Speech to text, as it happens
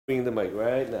Bring the mic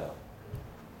right now.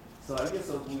 So I guess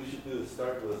what we should do is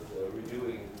start with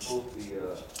reviewing both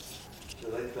the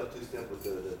light club two-step with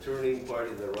the turning part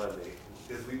in the ronde.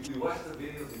 Because we watched the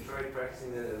videos, we tried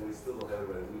practicing it, and we still don't have it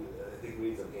right. I think we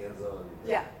need some hands-on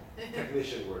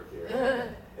technician work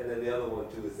here. And then the other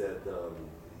one too is that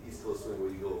East Coast swing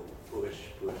where you go push,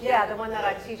 push. Yeah, the one that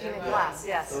I'm teaching in class,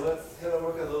 yes. So let's kind of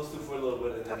work on those two for a little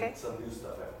bit, and then some new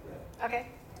stuff after that. Okay.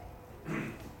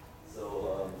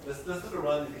 So let's do the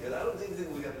run because I don't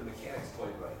think we got the mechanics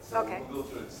quite right. So we'll go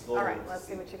through it slowly. All right, let's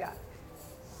see what you got.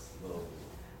 Slow.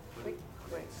 Quick,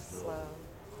 quick, slow.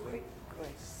 Quick,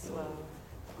 quick, slow.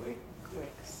 Quick,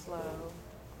 quick, slow.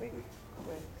 Quick,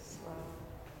 quick,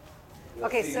 slow.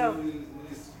 Okay, so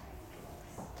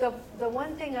the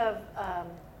one thing of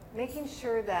making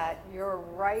sure that your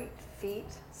right feet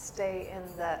stay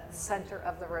in the center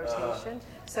of the rotation.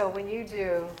 So when you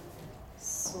do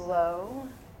slow,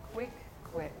 quick,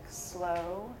 quick,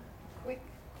 slow, quick,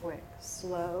 quick,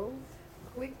 slow,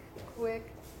 quick,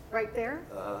 quick, right there,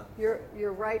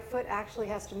 your right foot actually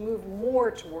has to move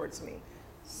more towards me.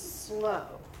 Slow,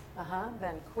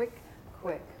 then quick,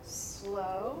 quick,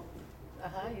 slow,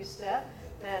 you step,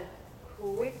 then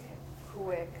quick,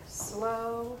 quick,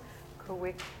 slow,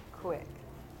 quick, quick.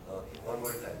 Okay, one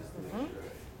more time just to make sure.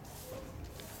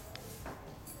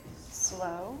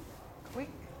 Slow, quick,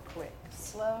 quick,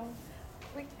 slow,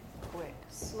 quick, quick,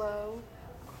 slow,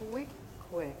 quick,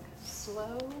 quick,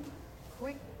 slow,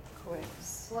 quick, quick,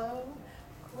 slow,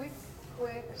 quick,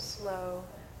 quick, slow,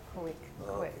 quick,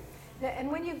 quick. And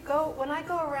when I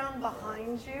go around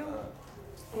behind you,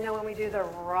 you know, when we do the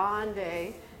ronde,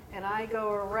 and I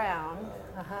go around,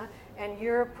 and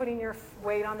you're putting your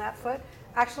weight on that foot,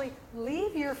 actually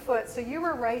leave your foot. So you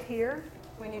were right here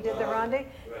when you did the ronde,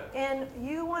 and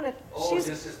you want to. She's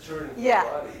just turning the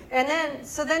body. And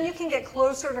then you can get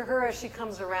closer to her as she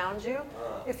comes around you.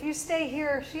 If you stay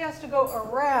here, she has to go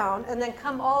around and then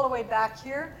come all the way back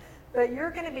here. But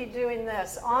you're going to be doing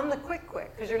this on the quick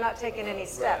because you're not taking any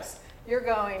steps. You're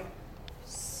going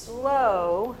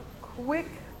slow, quick,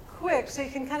 so you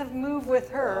can kind of move with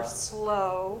her.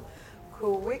 Slow,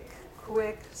 quick,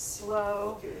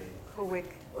 slow,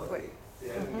 quick.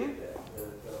 Yeah, I get that.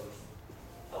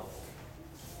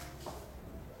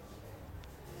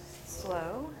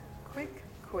 Slow, quick,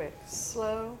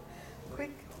 slow,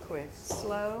 quick,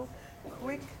 slow,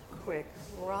 quick,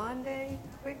 ronde,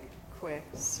 quick,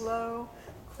 slow,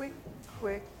 quick.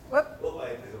 Whoop.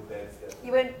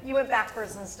 You went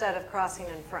backwards instead of crossing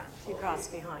in front. You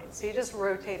crossed behind. So you just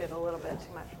rotated a little bit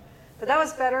too much. But that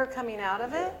was better coming out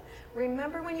of it.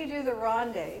 Remember when you do the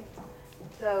ronde,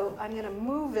 so I'm going to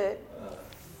move it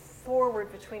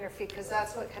forward between her feet because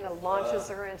that's what kind of launches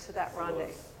her into that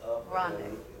ronde.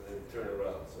 Turn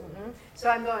around. So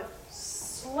I'm going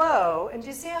slow, and do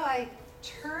you see how I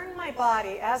turn my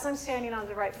body as I'm standing on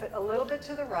the right foot a little bit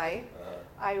to the right?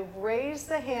 I raise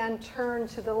the hand, turn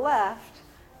to the left,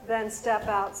 then step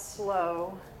out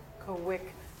slow,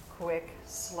 quick,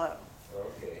 slow.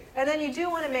 Okay. And then you do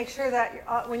want to make sure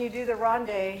that when you do the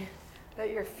ronde,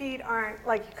 that your feet aren't,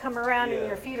 like you come around and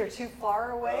your feet are too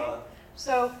far away.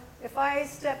 So if I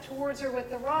step towards her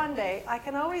with the ronde, I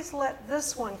can always let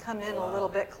this one come in a little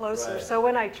bit closer. So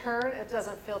when I turn, it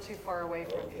doesn't feel too far away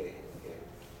from me.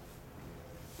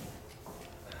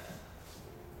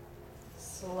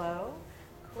 Slow,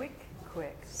 quick,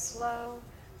 slow,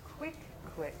 quick,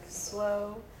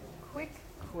 slow, quick,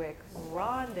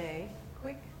 ronde,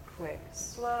 quick,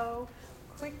 slow,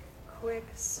 quick,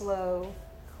 slow,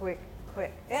 quick.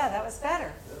 Yeah, that was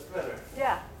better. That's better.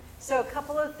 Yeah. So a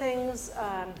couple of things.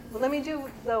 Let me do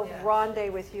the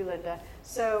ronde with you, Linda.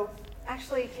 So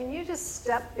actually, can you just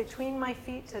step between my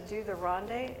feet to do the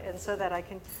ronde, and so that I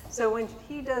can. So when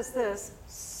he does this,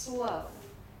 slow.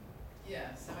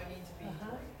 Yeah. So I need to be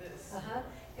like this.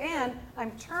 And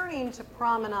I'm turning to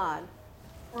promenade,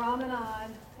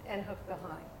 and hook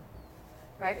behind.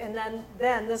 Right, and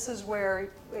then this is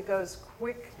where it goes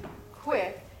quick,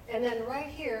 and then right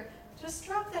here. Just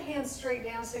drop the hands straight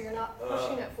down so you're not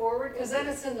pushing it forward, because then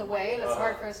it's in the way and it's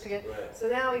hard for us to get. So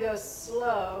now we go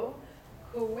slow,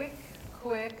 quick,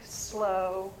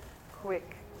 slow, quick.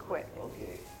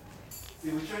 Okay.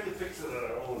 See, we tried to fix it on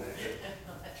our own.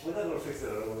 We're not going to fix it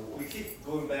on our own. We keep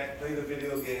going back, play the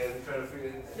video again, try to figure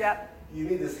it out. Yep. You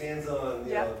need this hands-on.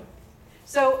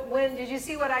 So did you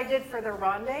see what I did for the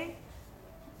ronde?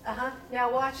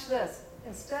 Now watch this.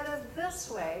 Instead of this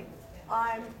way,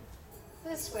 I'm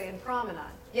this way in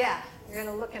promenade. Yeah, you're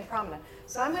going to look in promenade.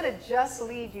 So I'm going to just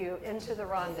lead you into the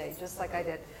ronde, just like I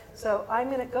did. So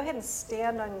I'm going to go ahead and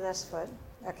stand on this foot.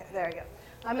 Okay, there you go.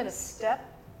 I'm going to step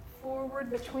forward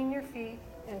between your feet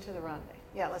into the ronde.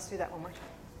 Yeah, let's do that one more time.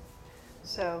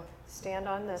 So stand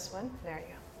on this one. There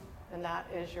you go. And that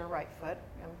is your right foot.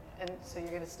 And so you're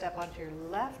going to step onto your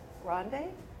left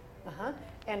ronde.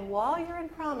 And while you're in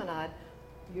promenade,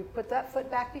 you put that foot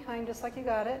back behind just like you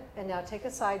got it. And now take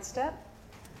a side step.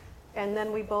 And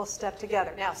then we both step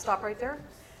together. Now stop right there.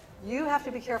 You have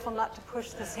to be careful not to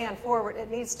push this hand forward. It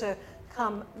needs to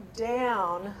come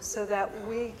down so that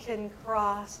we can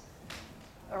cross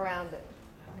around it.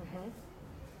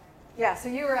 Yeah, so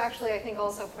you were actually, I think,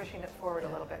 also pushing it forward a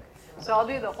little bit. So I'll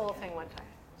do the whole thing one time.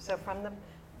 So from the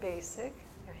basic,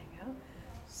 there you go.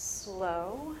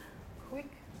 Slow, quick,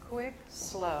 quick,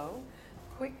 slow,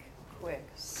 quick, quick,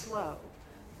 slow,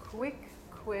 quick,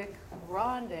 quick,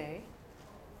 ronde.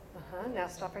 Now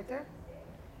stop right there.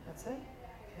 That's it.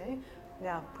 Okay.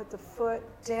 Now put the foot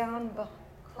down,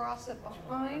 cross it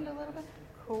behind a little bit.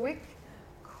 Quick,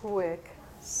 quick,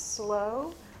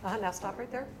 slow. Now stop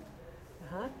right there.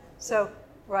 So,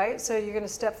 right, so you're going to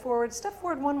step forward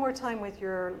one more time with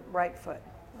your right foot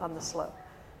on the slow.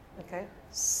 Okay,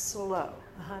 slow.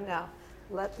 Now,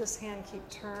 let this hand keep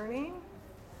turning.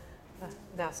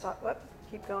 Now stop, whoop,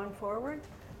 keep going forward.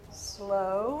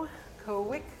 Slow,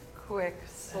 quick, quick,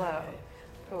 slow.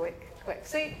 Quick, quick.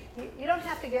 See, you don't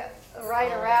have to get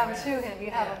right around to him.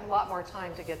 You have a lot more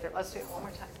time to get there. Let's do it one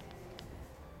more time.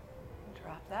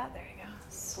 Drop that, there you go.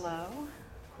 Slow,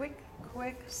 quick,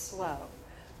 quick, slow.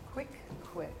 Quick,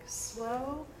 quick,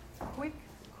 slow, quick,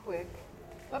 quick.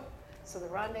 Whoop. So the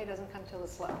ronde doesn't come till the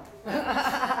slow.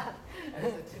 I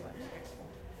said too much.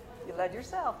 You led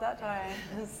yourself that time.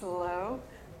 Slow,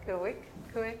 quick,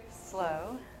 quick,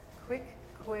 slow, quick,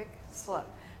 quick, slow.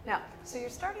 Now, so you're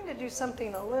starting to do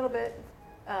something a little bit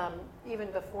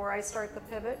even before I start the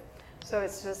pivot. So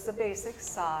it's just the basic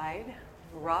side,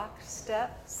 rock,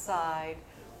 step, side,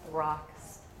 rock.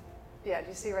 Yeah, do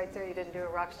you see right there? You didn't do a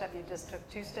rock step. You just took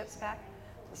 2 steps back.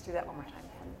 Let's do that one more time.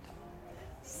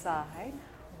 Side,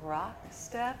 rock,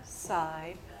 step,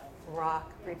 side,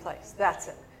 rock, replace. That's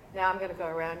it. Now I'm going to go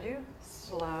around you.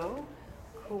 Slow,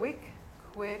 quick,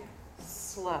 quick,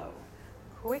 slow.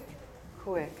 Quick,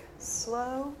 quick,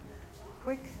 slow,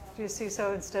 quick. Do you see?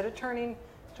 So instead of turning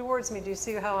towards me, do you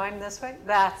see how I'm this way?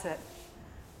 That's it.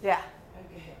 Yeah.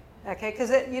 Okay,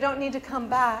 because you don't need to come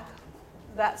back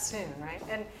that soon, right?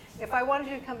 And if I wanted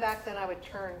you to come back, then I would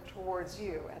turn towards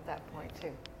you at that point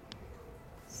too.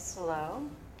 Slow,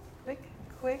 quick,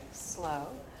 quick, slow,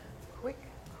 quick,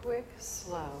 quick,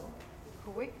 slow,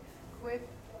 quick, quick,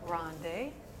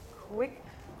 ronde, quick,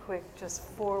 quick, just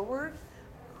forward,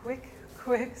 quick,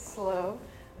 quick, slow,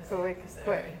 quick,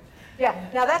 quick. Yeah,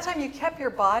 now that time you kept your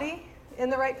body in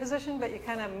the right position, but you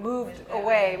kind of moved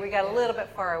away. We got a little bit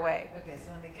far away. Okay,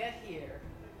 so when I get here,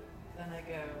 then I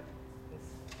go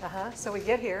this. So we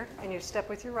get here, and you step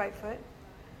with your right foot.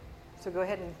 So go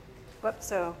ahead and, whoop,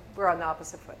 so we're on the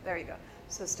opposite foot. There you go.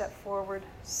 So step forward,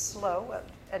 slow,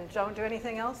 and don't do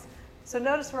anything else. So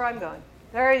notice where I'm going.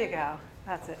 There you go.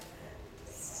 That's it.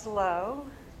 Slow.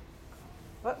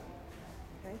 Whoop.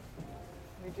 Okay.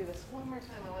 Let me do this one more time.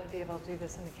 I want to be able to do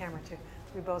this in the camera too.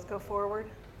 We both go forward,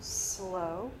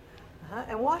 slow,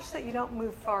 and watch that you don't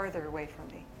move farther away from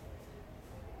me.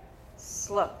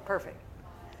 Slow. Perfect.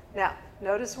 Now,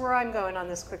 notice where I'm going on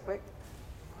this quick, quick.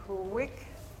 Quick,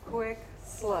 quick,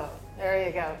 slow. There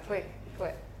you go. Quick,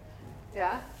 quick.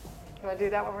 Yeah? You want to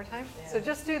do that one more time? Yeah. So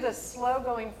just do the slow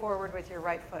going forward with your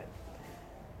right foot.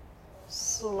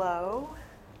 Slow,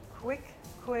 quick,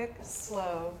 quick,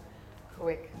 slow,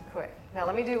 quick, quick. Now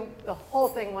let me do the whole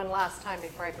thing one last time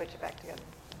before I put you back together.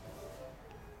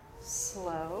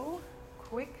 Slow,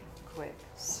 quick, quick,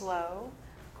 slow,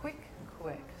 quick,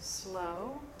 quick,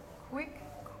 slow, quick,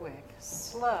 quick,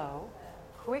 slow,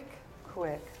 quick,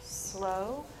 quick,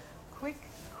 slow, quick,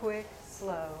 quick,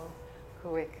 slow,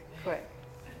 quick, quick.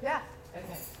 Yeah. Okay,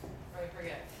 or I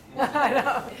forget. I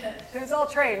know. Who's all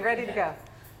trained, ready to go.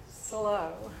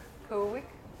 Slow, quick,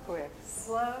 quick,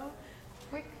 slow,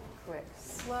 quick, quick,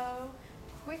 slow,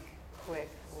 quick, quick,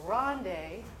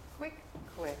 ronde, quick,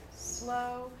 quick,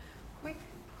 slow, quick,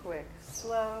 quick,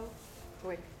 slow,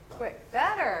 quick, quick.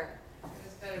 Better. It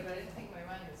was better, but I didn't think my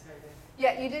mind was harder.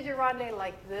 Yeah, you did your ronde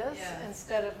like this Yeah.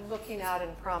 instead of looking out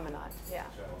in promenade. Yeah.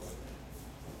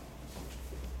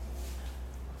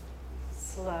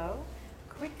 Slow,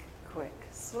 quick, quick,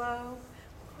 slow,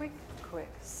 quick, quick,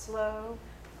 slow,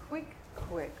 quick,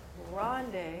 quick,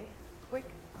 ronde, quick,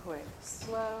 quick,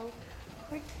 slow,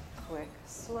 quick, quick,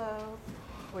 slow,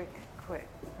 quick, quick.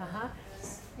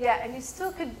 Yeah, and you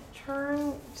still could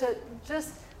turn to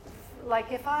just,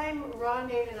 like if I'm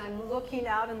ronding and I'm looking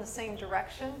out in the same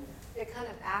direction, it kind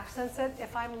of accents it.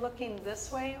 If I'm looking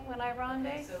this way when I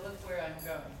ronde, So look where I'm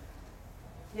going.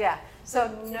 Yeah,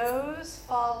 so nose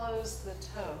follows the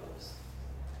toes,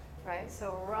 right?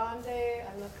 So ronde, I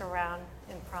look around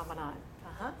in promenade.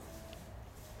 Uh-huh.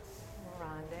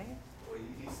 Ronde. Well,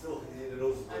 he's still, the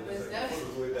nose is going, was the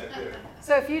foot is way back there.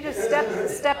 So if you just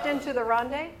stepped into the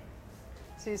ronde,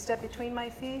 so you step between my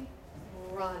feet,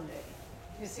 ronde.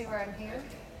 You see where I'm here?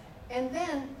 And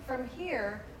then from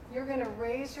here, you're going to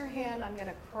raise your hand. I'm going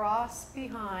to cross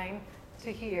behind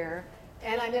to here,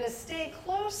 and I'm going to stay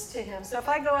close to him. So if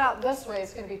I go out this way,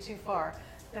 it's going to be too far.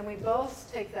 Then we both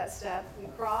take that step. We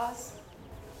cross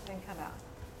and come out.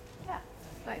 Yeah,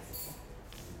 nice.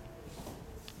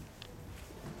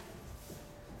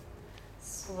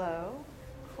 Slow,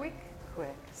 quick,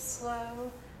 quick,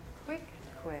 slow, quick,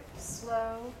 quick,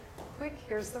 slow, quick.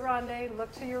 Here's the ronde.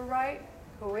 Look to your right.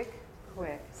 Quick,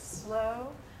 quick,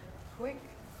 slow, quick,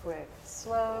 quick,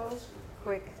 slow,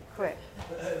 quick, quick.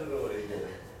 I don't know what he did.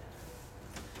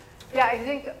 Yeah,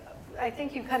 I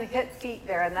think you kind of hit feet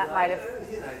there, and that No, might have. I have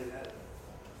to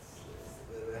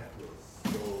go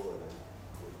slow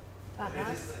and then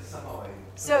quick. Just somehow I.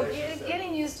 So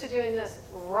getting used to doing this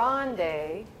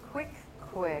ronde, quick,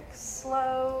 quick,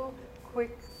 slow,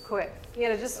 quick, quick. You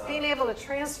know, just being able to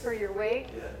transfer your weight.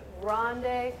 Yeah.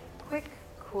 Ronde, quick,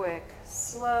 quick,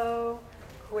 slow,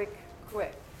 quick,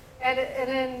 quick. And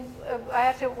then I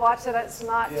have to watch that it's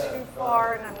not too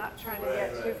far, and I'm not trying to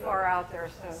get too far out there.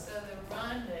 So So the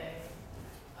ronde,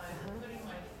 I'm putting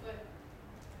my foot,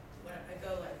 when I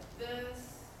go like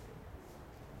this,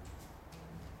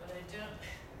 but I don't.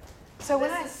 so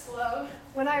This is slow.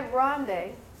 when I ronde,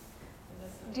 and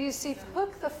this is- do you see,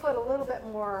 hook the foot a little bit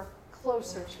more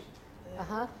closer to you.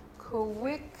 Uh-huh.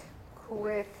 Quick,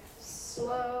 quick,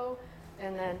 slow,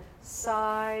 and then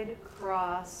side,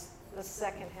 cross, the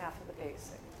second half of the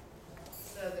basic.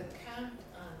 So the count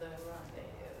on the ronde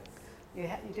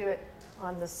is. You do it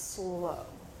on the slow.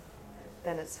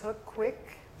 Then it's hook, quick,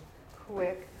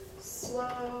 quick,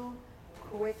 slow,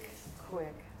 quick,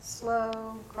 quick,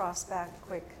 slow, cross back,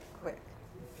 quick, quick.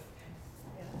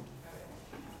 Yeah.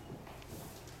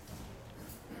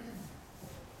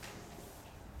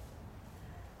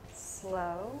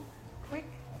 Slow, quick,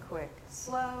 quick,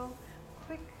 slow,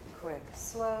 quick, quick,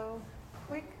 slow,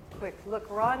 quick, quick. Look,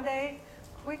 ronde,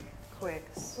 quick, quick,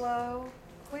 slow,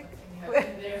 quick,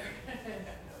 quick. There.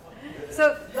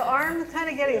 So the arm's kind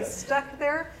of getting stuck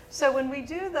there. So when we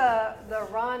do the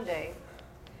ronde,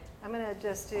 I'm going to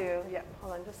just do,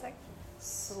 hold on just a sec.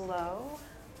 Slow,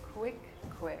 quick,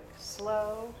 quick,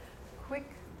 slow, quick,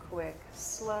 quick,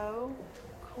 slow,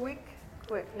 quick,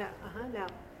 quick. Now, now.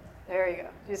 There you go.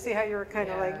 Do you see how you were kind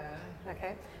of like,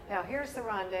 okay. Now here's the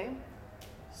ronde.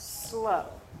 Slow.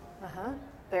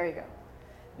 There you go.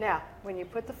 Now, when you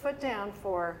put the foot down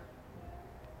for,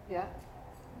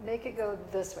 make it go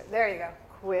this way. There you go.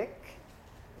 Quick,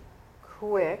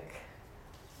 quick,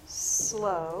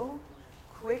 slow,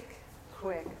 quick,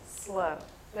 quick, slow.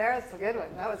 There's a good one.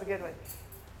 That was a good one.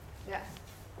 Yeah.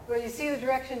 Well, you see the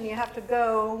direction you have to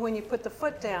go when you put the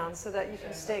foot down so that you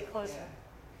can stay closer.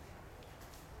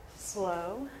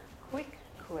 Slow, quick,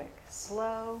 quick,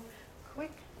 slow,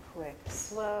 quick, quick,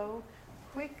 slow,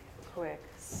 quick, quick,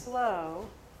 slow.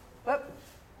 Whoop.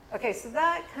 Okay, so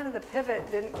that kind of the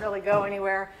pivot didn't really go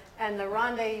anywhere, and the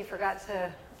ronde you forgot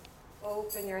to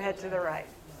open your head to the right.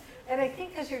 And I think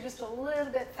because you're just a little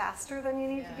bit faster than you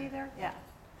need to be there. Yeah.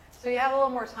 So you have a little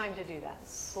more time to do that.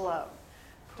 Slow,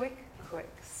 quick, quick,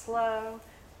 slow,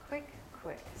 quick,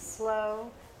 quick,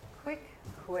 slow, quick,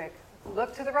 quick.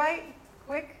 Look to the right.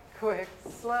 Quick, quick,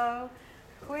 slow,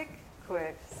 quick,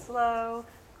 quick, slow,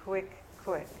 quick,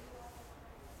 quick.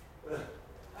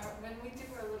 When we do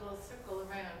our little circle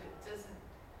around, it doesn't.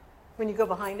 When you go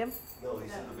behind him? No, he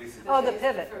said the basic. Oh, the basic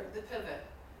pivot. The pivot.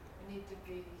 We need to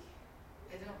be.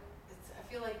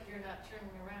 I feel like you're not turning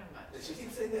around much. And she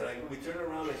keeps saying that. Like, we turn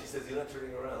around and she says, you're not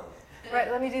turning around. Right,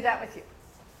 let me do that with you.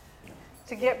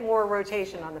 To get more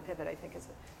rotation on the pivot, I think is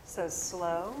it. So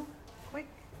slow, quick,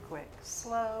 quick,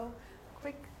 slow,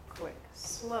 quick, quick,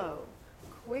 slow,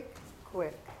 quick,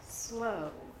 quick, slow,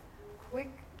 quick,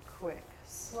 quick,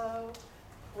 slow,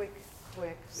 quick,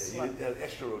 quick, Yeah, slow. you need that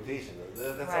extra rotation.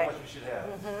 That's Right. how much we should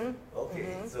have.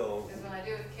 Okay, so. Because when I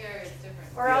do it with Carrie, it's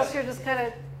different. Or else you're just kind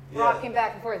of rocking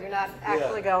back and forth. You're not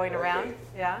actually going okay. around.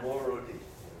 Yeah. More rotation.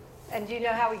 And do you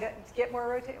know how we get more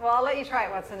rotation? Well, I'll let you try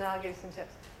it once, and then I'll give you some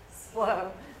tips.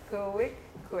 Slow, quick,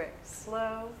 quick,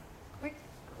 slow, quick,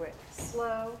 quick,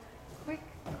 slow, quick,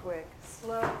 quick,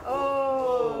 slow.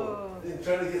 Oh. Didn't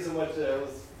try to get so much, I was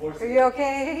Are forcing. you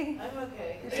okay? I'm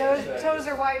okay. Your toes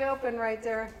are wide open right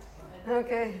there.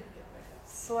 Okay.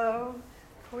 Slow,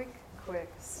 quick, quick,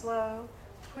 slow,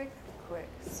 quick, quick,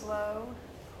 slow,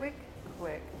 quick,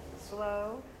 quick,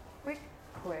 slow, quick,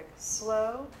 quick,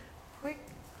 slow, quick,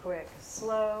 quick,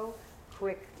 slow,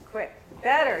 quick, quick.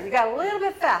 Better. You got a little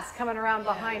bit fast coming around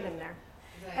behind him there.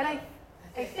 And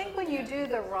I think when you do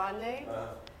the ronde,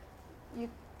 you,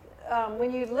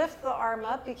 when you lift the arm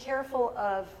up, be careful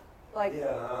of like,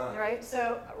 right?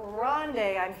 So ronde,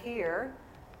 I'm here.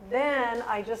 Then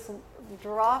I just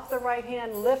drop the right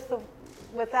hand, lift the,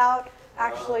 without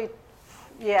actually,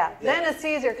 yeah. Then it's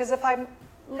easier because if I'm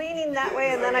leaning that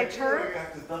way and then I turn. I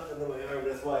have to duck under my arm.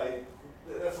 That's why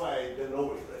I bend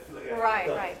over. I feel like I have to Right,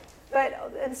 duck. right.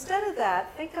 But instead of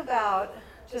that, think about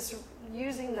just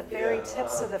using the very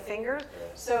tips of the fingers.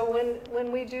 So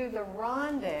when we do the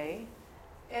ronde, it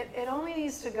only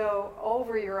needs to go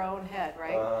over your own head,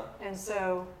 right? And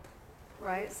so,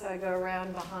 right, so I go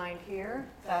around behind here,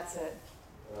 that's it.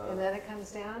 And then it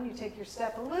comes down, you take your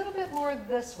step a little bit more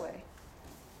this way.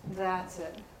 That's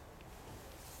it.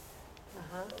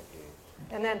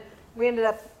 And then we ended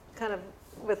up kind of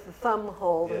with the thumb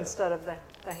hold instead of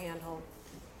the hand hold.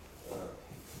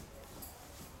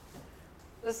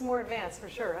 This is more advanced for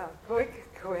sure, huh?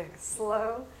 Quick, quick,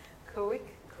 slow, quick,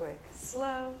 quick,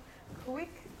 slow,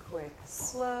 quick, quick,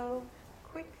 slow,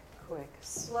 quick, quick,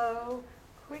 slow,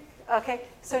 quick. Okay,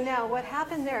 so now what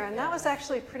happened there, and that was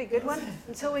actually a pretty good one,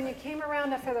 until when you came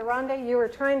around after the ronde, you were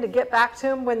trying to get back to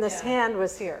him when this hand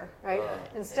was here, right?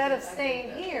 Instead of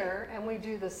staying here, and we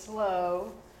do the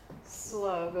slow,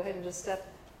 slow, go ahead and just step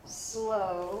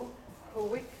slow,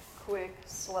 quick, quick,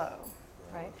 slow,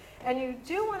 right? And you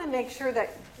do want to make sure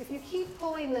that if you keep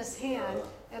pulling this hand,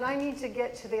 and I need to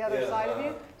get to the other side of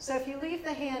you, so if you leave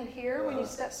the hand here when you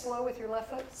step slow with your left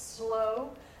foot,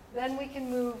 slow, then we can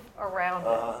move around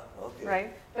it,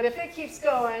 right? But if it keeps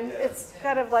going, it's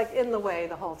kind of like in the way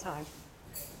the whole time.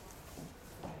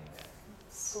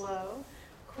 Slow,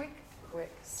 quick,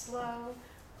 quick, slow,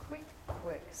 quick,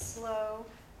 quick, slow,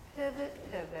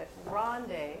 pivot, pivot,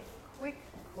 ronde, quick,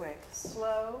 quick,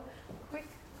 slow, quick,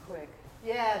 quick.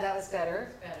 Yeah, that was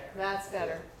better. That's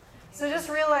better. So just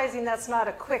realizing that's not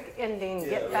a quick ending,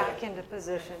 get back into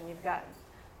position. You've got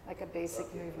like a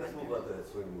basic movement. Let's move on to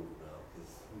that swing move now,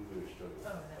 because we were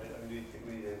struggling. Do you think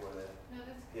we need any more of that? No,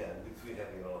 that's Yeah, between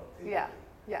having it all. Yeah,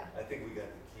 yeah. I think we got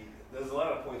the key. There's a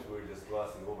lot of points where we're just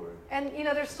glossing over. And you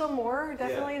know, there's still more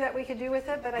definitely that we could do with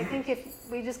it, but I think if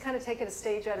we just kind of take it a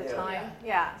stage at a time.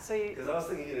 Yeah. So you. Because I was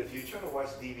thinking, if you try to watch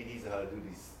DVDs of how to do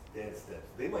these dance steps,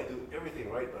 they might do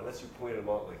everything right, but unless you point them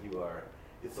out like you are,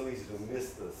 it's so easy to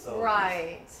miss the sound.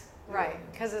 Right. Right.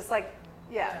 Because it's like,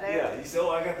 Yeah, you say, oh,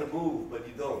 I got the move, but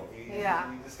you don't. You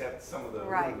just got some of the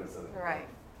right. movements of it. Right.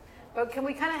 But can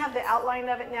we kind of have the outline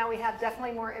of it now? We have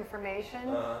definitely more information,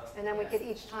 and then we could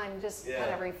each time just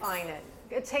kind of refine it.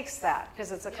 It takes that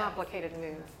because it's a complicated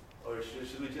move. Or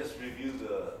should we just review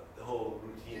the whole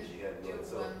routine she had? do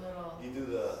So one little. you do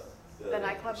the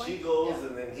nightclub one? She goes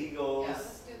and then he goes. Yeah,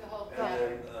 let's do the whole And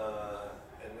pattern.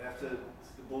 then and after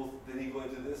both, did he go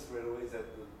into this right away? Is that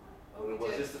Oh, what it we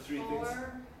was? did Just the three four, things?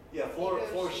 Yeah, he four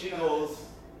goes, she she goes,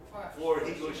 four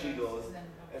he goes, she goes,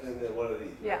 and then one of these.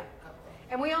 Yeah. couple.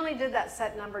 And we only did that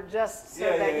set number just so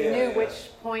Yeah, that yeah, you yeah, knew yeah. which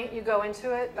point you go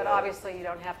into it, but Yeah. obviously you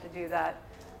don't have to do that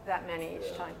many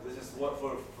each time. This is one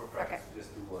for practice.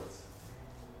 Just do once.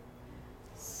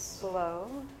 Slow,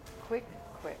 quick,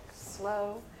 quick,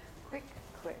 slow, quick,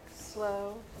 quick,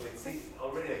 slow. Wait, see,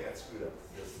 already I got screwed up.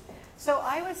 Just, So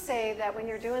I would say that when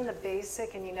you're doing the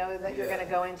basic and you know that you're Yeah. going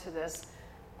to go into this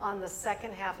on the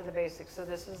second half of the basic, so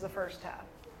this is the first half.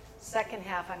 Second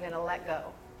half, I'm going to let go.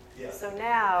 yeah. So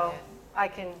now I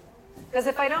can, because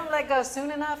if I don't let go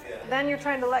soon enough, Yeah. then you're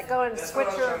trying to let go and That's switch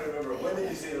what I was your. trying to remember. When did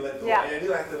you say to let go? Yeah. I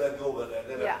knew I had to let go, but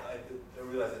then Yeah. I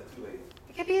realized it too late.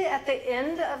 It could be at the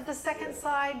end of the second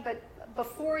side, but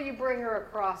before you bring her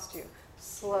across you.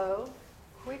 Slow,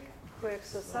 quick, quick.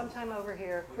 So sometime over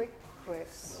here, quick, quick,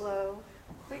 slow,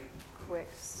 quick, quick,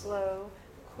 slow,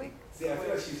 quick, See, I feel quick.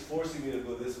 like she's forcing me to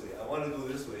go this way. I want to go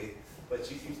this way, but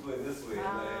she keeps going this way.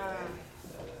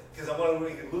 Because I want to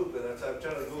make a loop, and I'm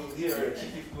trying to go here, and she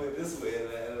keeps going this way,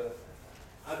 and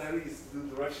I need to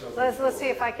do directional. Let's see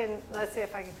if I can,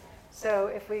 so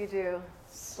if we do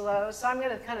slow, so I'm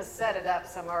going to kind of set it up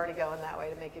so I'm already going that way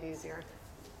to make it easier.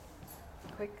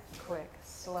 Quick, quick,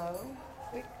 slow,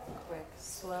 quick, quick,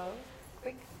 slow,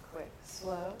 quick, quick,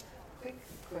 slow, quick,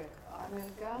 quick. I'm going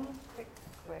to go, quick,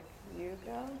 quick, you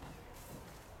go,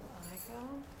 I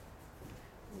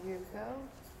go, you go,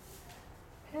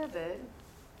 pivot,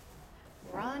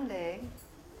 ronde,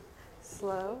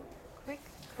 slow, quick,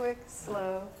 quick,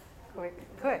 slow, quick,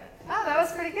 quick. Oh, that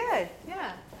was pretty good.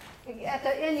 Yeah. At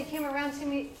the end, you came around to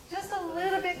me just a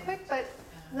little bit quick, but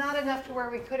not enough to where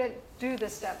we couldn't do the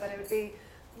step. But it would be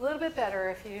a little bit better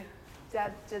if you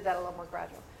Dad did that a little more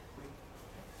gradual.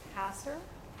 Passer,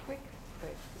 quick,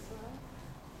 quick, slow,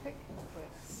 quick,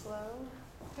 quick, slow,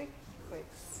 quick, quick,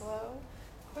 slow,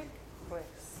 quick, quick,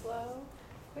 slow,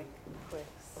 quick, quick,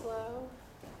 slow,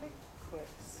 quick, quick,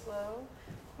 slow,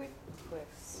 quick, quick,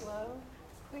 slow,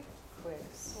 quick, quick,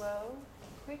 slow,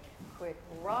 quick, quick,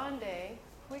 ronde,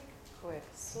 quick, quick,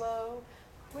 slow,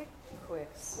 quick, quick,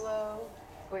 slow,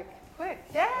 quick, quick.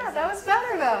 Yeah, that was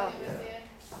better though.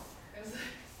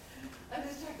 I'm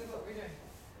distracted what we're doing.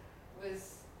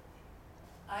 Was,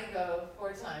 I go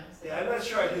 4 times. Yeah, I'm not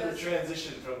sure I did the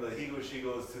transition from the he goes, she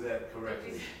goes to that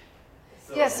correctly.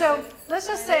 Yeah, so let's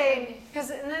just say, and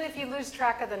then if you lose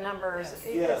track of the numbers,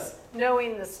 Yeah. it's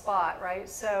knowing the spot, right?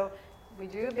 So we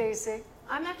do a basic.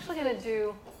 I'm actually going to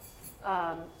do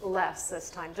less this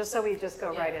time, just so we just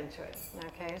go right into it.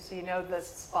 Okay, so you know the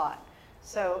spot.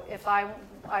 So if I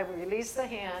release the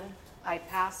hand, I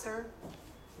pass her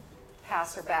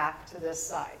back to this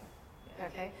side.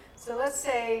 Okay, so let's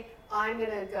say I'm going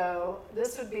to go,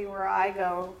 this would be where I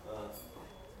go.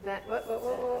 That,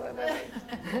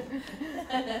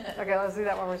 okay, let's do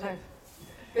that one more time.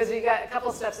 Because you got a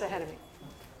couple steps ahead of me.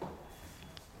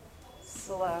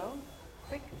 Slow,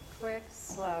 quick, quick,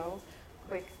 slow,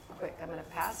 quick, quick. I'm going to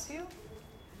pass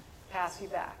you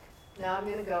back. Now I'm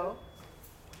going to go.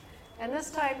 And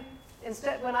this time,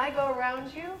 when I go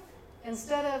around you,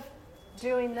 instead of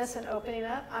doing this and opening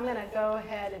up, I'm going to go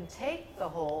ahead and take the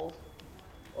hold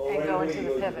and go into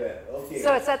the pivot. Okay.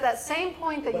 So it's at that same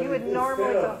point that you would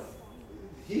normally go.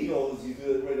 He goes, you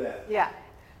do it right at. Yeah.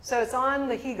 So it's on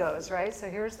the he goes, right? So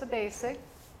here's the basic.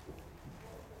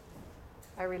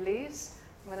 I release.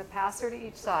 I'm going to pass her to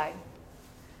each side.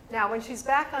 Now, when she's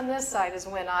back on this side is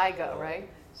when I go, right?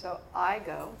 So I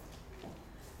go.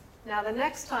 Now, the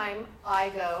next time I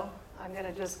go, I'm going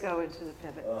to just go into the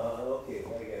pivot. Okay,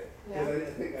 I get it. Yeah. Because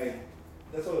I think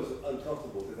that's why I was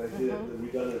uncomfortable, because I did the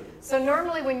redundant. So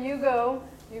normally when you go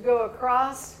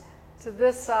across to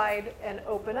this side and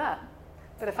open up.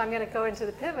 But if I'm going to go into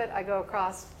the pivot, I go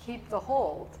across, keep the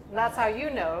hold. And that's how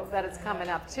you know that it's coming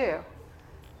up too.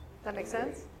 That make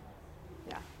sense?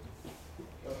 Yeah.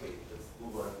 Okay, let's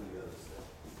move on to the other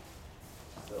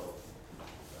step. So,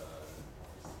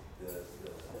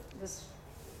 This.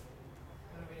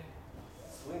 What are we doing?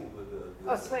 swing with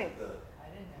the. Oh, swing. I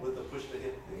didn't know. With the push to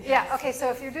hip thing. Yeah, okay, so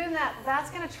if you're doing that, that's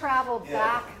going to travel Yeah,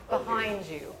 back okay. behind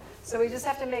you. So we just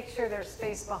have to make sure there's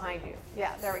space behind you.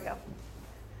 Yeah, there we go.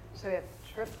 So we have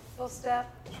triple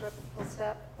step,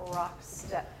 rock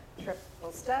step,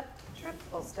 triple step,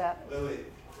 Wait.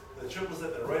 The triple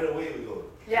step, and right away we go.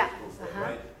 Yeah. Triple step, Uh-huh.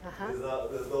 right? Uh-huh.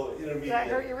 There's no Did intermediate. that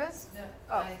hurt your wrist? No,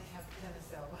 Oh. I have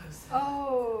tennis elbows.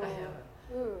 Oh. I have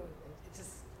it. Ooh. It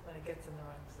just, when it gets in the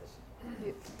wrong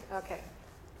position. Okay.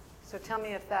 So tell me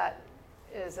if that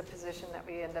is a position that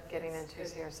we end up getting into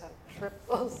here. So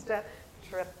triple step,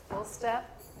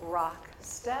 rock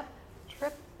step,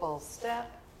 triple step,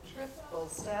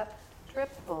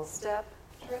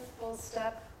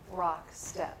 rock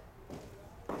step.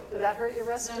 Did that hurt your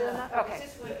wrist No, doing no, that? it's Okay.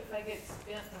 just what if I get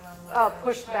bent the wrong way. Oh, I'll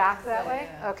push try back to that say, way?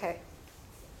 yeah. Okay.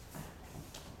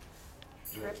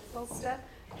 Triple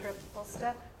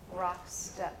step, rock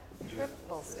step,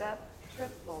 triple step,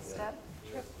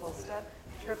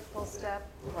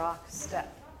 rock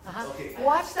step. Uh-huh. Okay.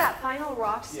 Watch that final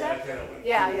rock Yeah, I step. kind of.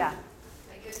 Yeah.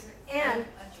 I get And-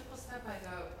 a triple step, I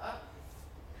go up.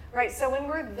 Right, so when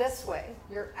we're this way,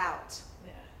 you're out.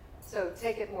 Yeah. So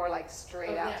take it more like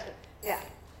straight Oh, out. yeah. Yeah.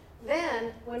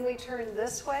 Then, when we turn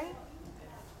this way,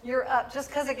 you're up, just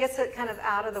because it gets it kind of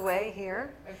out of the way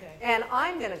here. Okay. And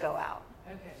I'm going to go out.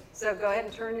 Okay. So go ahead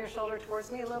and turn your shoulder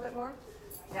towards me a little bit more.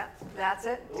 Yeah, that's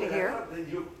it, to Wait, I here. thought that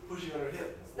you're pushing on her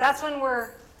hip. That's when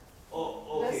we're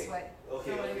Oh, okay. this way.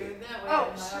 Okay, So when I okay. go that way, Oh,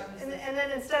 then my arm is and this-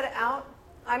 then instead of out,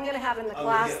 I'm going to have in the On the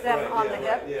class hip, them right, on yeah, the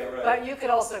right, hip. yeah, right. But you could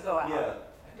also go out. Yeah.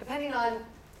 Depending on,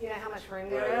 how much room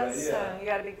there Right, is. right, yeah. So you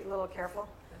got to be a little careful.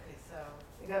 Okay, so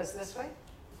It goes this way.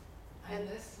 and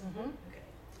this? Mm-hmm. Okay.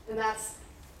 And that's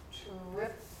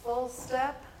triple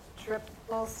step,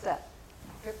 triple step,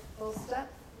 triple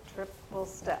step, triple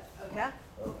step. Yeah?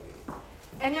 Okay.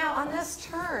 And now on this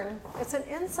turn, it's an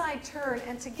inside turn,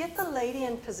 and to get the lady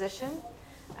in position,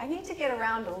 I need to get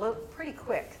around a little pretty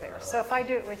quick there. So if I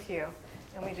do it with you,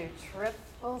 and we do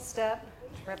triple step,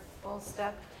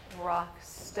 rock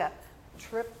step,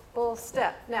 triple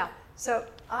step. Now, so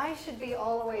I should be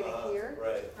all the way to here,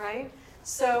 right?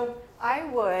 So I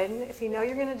would, if you know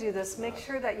you're going to do this, make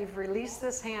sure that you've released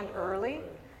this hand early,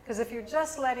 because if you're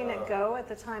just letting it go at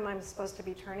the time I'm supposed to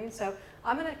be turning, so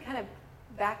I'm going to kind of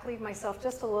back lead myself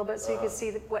just a little bit so you can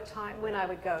see when I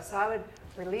would go. So I would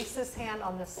release this hand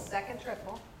on the second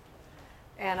triple,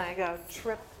 and I go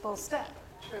triple step,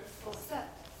 triple step,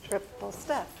 triple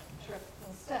step,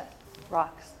 triple step,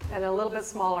 rocks, and a little bit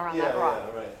smaller on that rock.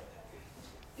 Yeah, right.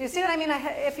 You see what I mean?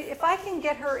 If I can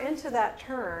get her into that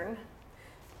turn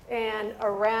and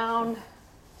around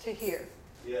to here,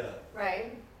 Yeah.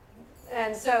 right?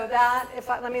 And so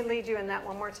let me lead you in that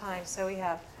one more time. So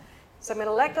I'm going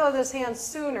to let go of this hand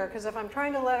sooner, because if I'm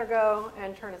trying to let her go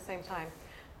and turn at the same time,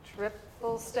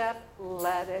 triple step,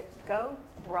 let it go,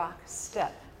 rock,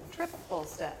 step, triple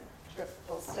step,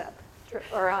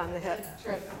 or on the hip,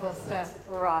 triple step,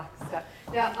 rock, step.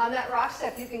 Now, on that rock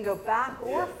step, you can go back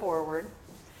or forward.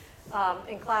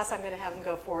 In class, I'm going to have them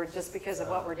go forward just because of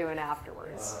what we're doing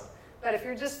afterwards. But if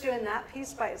you're just doing that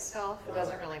piece by itself, it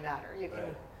doesn't really matter. You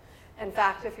can, in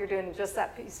fact, if you're doing just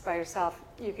that piece by yourself,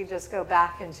 you can just go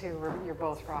back into where you're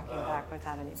both rocking back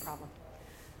without any problem.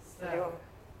 So,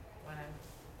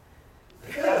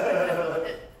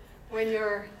 When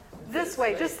you're this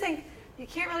way, just think, you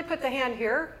can't really put the hand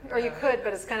here, or you could,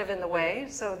 but it's kind of in the way,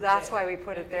 so that's why we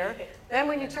put it there. Then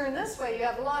when you turn this way, you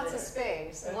have lots of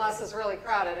space, unless it's really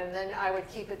crowded, and then I would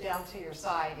keep it down to your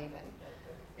side even.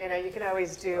 You know, you can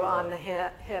always do on the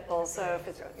hip also.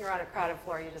 If you're on a crowded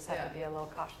floor, you just have to be a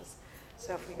little cautious.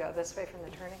 So if we go this way from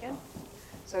the turn again.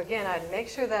 So again, I'd make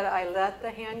sure that I let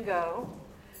the hand go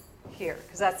here,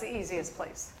 because that's the easiest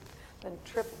place. Then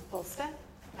triple step,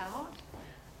 out,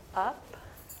 up,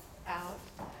 out,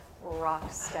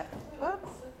 rock step. Whoops.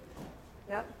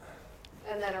 Yep.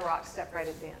 And then a rock step right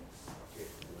at the end.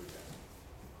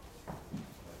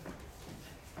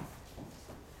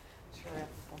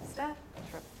 Triple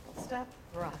step,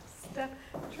 rock step,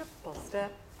 triple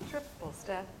step, triple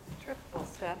step, triple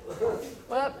step.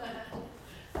 Whoop.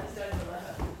 I started to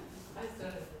laugh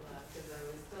because I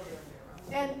was still doing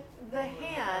it wrong. And the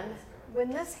hand, when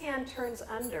this hand turns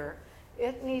under,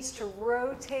 it needs to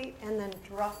rotate and then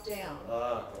drop down,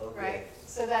 Okay. right?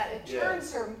 So that it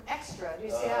turns her extra. Do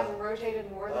you see how it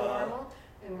rotated more than normal?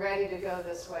 And ready to go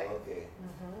this way. Okay.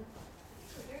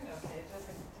 We're doing okay, it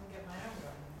doesn't get my arm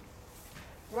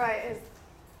going. Right, it's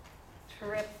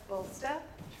triple step,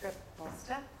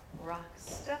 rock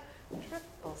step,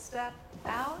 triple step,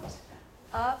 out,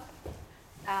 up,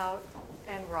 out,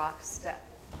 and rock step.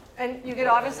 And you could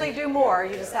obviously do more,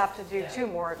 you just have to do 2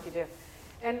 more if you do.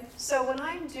 And so when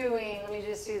I'm doing, let me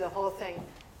just do the whole thing.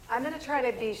 I'm going to try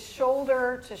to be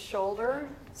shoulder to shoulder.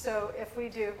 So if we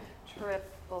do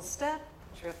triple step,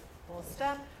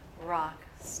 rock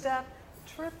step,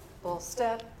 triple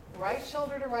step, right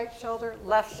shoulder to right shoulder,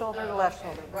 left shoulder to left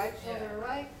shoulder, right shoulder to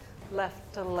right,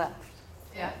 left to left.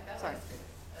 Yeah, that's Sorry. good.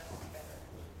 That's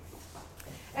better.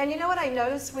 And you know what I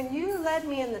noticed? When you led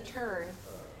me in the turn,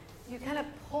 you kind of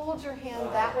pulled your hand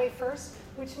that way first,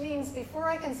 which means before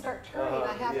I can start turning,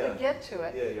 I have to get to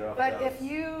it. Yeah, you're off But balance. if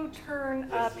you turn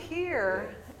up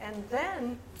here, and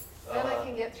then I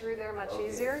can get through there much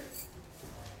easier.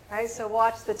 Right, so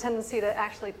watch the tendency to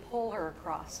actually pull her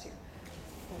across you.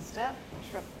 Triple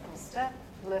step,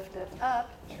 lift it up,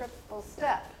 triple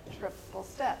step, triple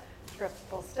step,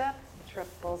 triple step,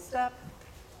 triple step,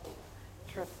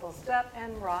 triple step,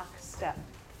 and rock step.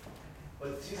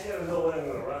 But she's got to know when I'm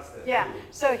going to rock step. Yeah, too.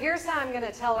 so here's how I'm going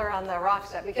to tell her on the rock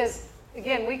step, because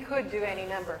again, we could do any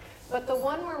number. But the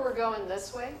one where we're going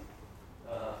this way,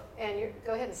 and you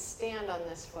go ahead and stand on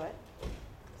this foot.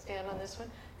 Stand on this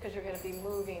one, because you're going to be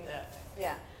moving.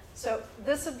 Yeah. So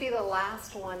this would be the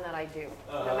last one that I do,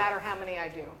 no matter how many I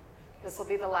do. This will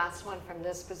be the last one from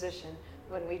this position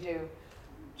when we do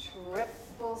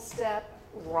triple step,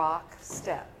 rock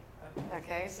step.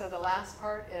 Okay, so the last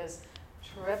part is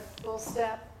triple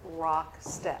step, rock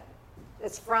step.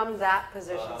 It's from that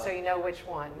position, so you know which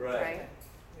one, right?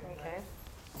 Okay.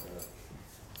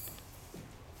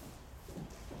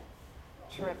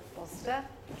 Triple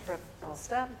step,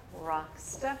 rock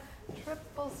step,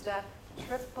 triple step,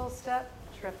 triple step,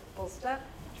 triple step,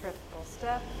 triple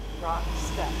step, rock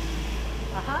step.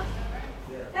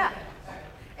 Yeah.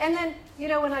 And then, you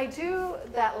know, when I do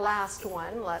that last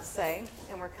one, let's say,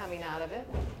 and we're coming out of it,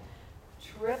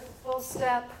 triple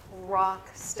step, rock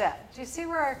step. Do you see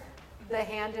where the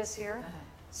hand is here?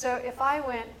 So if I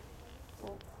went,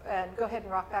 and go ahead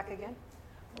and rock back again,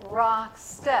 rock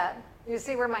step. You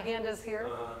see where my hand is here?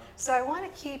 So I want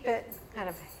to keep it kind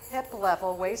of hip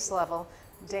level, waist level,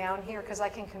 down here, because I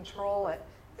can control it,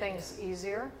 things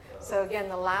easier. So again,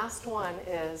 the last one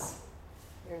is,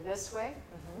 you're this way,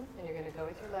 and you're going to go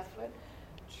with your left foot.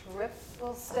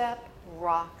 Triple step,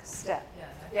 rock step.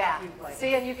 Yeah.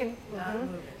 See, and you can.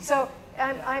 So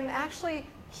I'm actually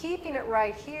keeping it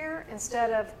right here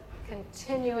instead of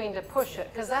continuing to push it,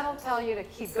 because that'll tell you to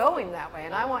keep going that way.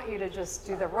 And I want you to just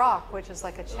do the rock, which is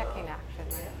like a checking action,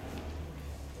 right?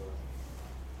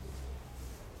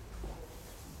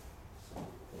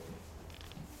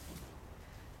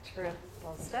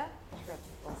 triple step,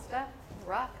 triple step,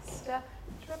 rock step,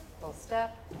 triple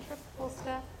step, triple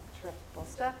step, triple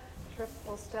step,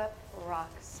 triple step, rock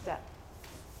step.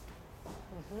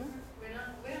 We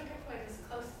don't get quite as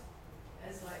close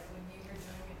as like when you were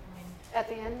doing it, I mean. At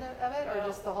the end of it, or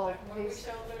just the whole Like when we piece?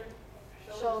 shoulder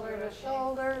Shoulder to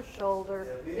shoulder, shoulder.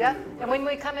 Yeah, Yep, and when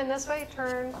we come in this way,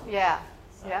 turn, yeah,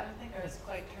 So I yep. don't think I was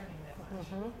quite turning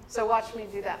that much. So watch me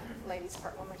do that ladies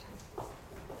part one more time.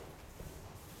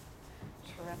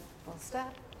 Triple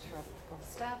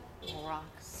step, rock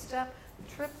step,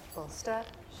 triple step,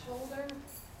 shoulder,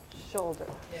 shoulder,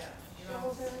 Yeah. You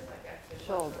almost Shoulder, like actually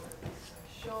shoulder.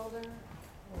 left shoulder,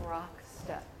 rock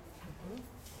step.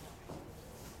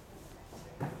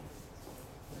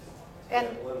 And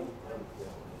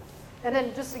And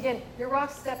then just again, your rock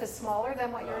step is smaller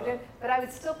than what you're doing, but I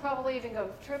would still probably even go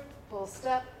triple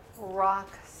step, rock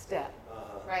step,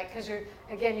 right? Because you're,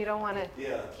 again, you don't want to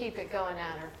Yeah. keep it going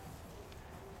at her.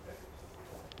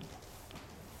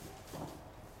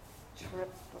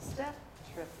 Triple step,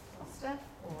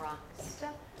 rock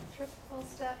step, triple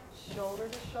step, shoulder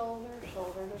to shoulder,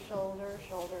 shoulder to shoulder,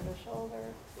 shoulder to shoulder.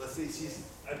 Let's see,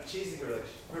 I'm chasing her, like,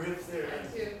 her hips there.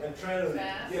 And too I'm trying to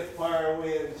fast. get far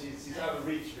away, and she's out of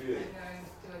reach, really. I'm going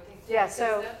to do a big Yeah,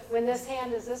 step. so when this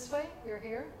hand is this way, you're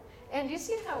here. And you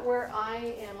see how where I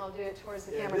am, I'll do it towards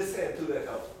the Yeah, camera. this hand too, that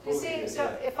helps. You Both see, hands, so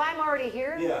yeah. if I'm already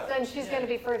here, Yeah. then she's going to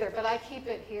be further, but I keep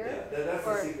it here. Yeah, that's the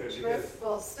Or secret, because,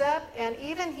 triple step, and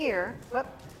even here, whoop,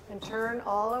 and turn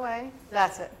all the way.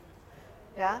 That's it.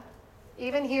 Yeah?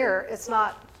 Even here, it's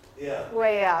not yeah,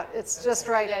 way out. It's just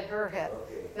right at her hip.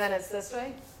 okay. Then it's this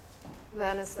way,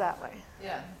 then it's that way,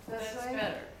 Yeah, This that's way?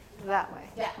 better. that way.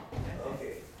 Yeah.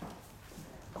 Okay.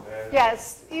 And- Yeah,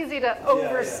 it's easy to Yeah,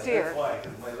 oversteer. that's why,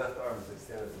 because my left arm is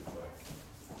extended too far.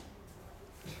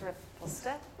 Triple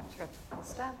step,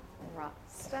 rock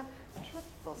step,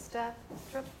 triple step,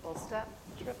 triple step,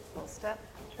 triple step,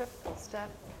 triple step.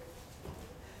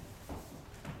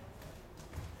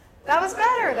 That was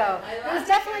better though. It was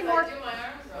definitely more. I do my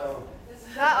arms wrong.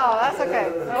 Uh-oh, that's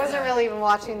okay. I wasn't really even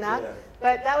watching that. Yeah.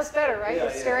 But that was better, right? Yeah,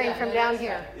 You're yeah. staring Yeah, from no, down that's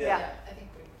here. better. Yeah. I think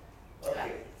we.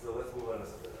 Okay, so let's move on to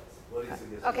something else. What do you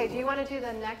suggest? Okay, do you want to do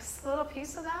the next little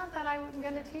piece of that I'm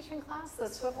going to teach in class, the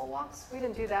swivel walks? We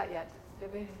didn't do that yet,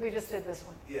 did we? We just did this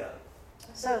one. Yeah,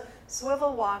 So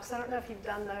swivel walks, I don't know if you've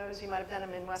done those. You might have done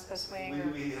them in West Coast Swing. or-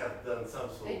 we have done some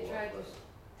sort They of. tried to.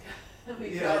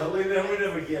 Yeah, we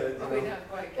never get it. But we don't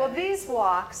quite get Well, it. these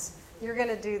walks, you're going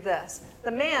to do this. The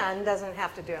man doesn't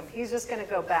have to do them. He's just going to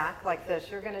go back like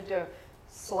this. You're going to do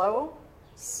slow,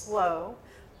 slow,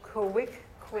 quick,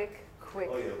 quick, quick,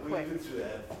 Oh, yeah, quick. we've been through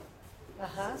that.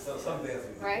 Uh-huh. Some dance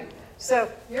we do. Right?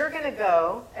 So you're going to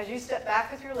go, as you step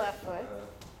back with your left foot.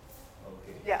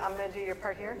 Okay. Yeah, I'm going to do your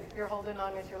part here. You're holding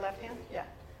on with your left hand? Yeah.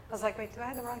 I was like, wait, do I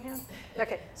have the wrong hand?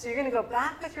 Okay, so you're going to go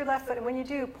back with your left foot, and when you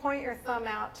do, point your thumb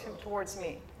out towards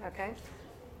me, okay?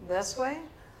 This way,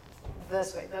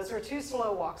 this way. Those are 2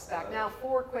 slow walks back. Now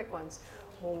 4 quick ones.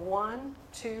 1,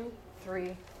 2,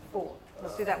 3, 4.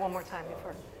 Let's do that one more time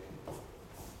before.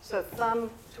 So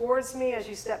thumb towards me as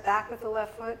you step back with the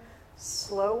left foot.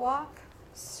 Slow walk,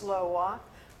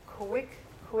 quick,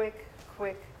 quick,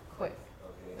 quick, quick.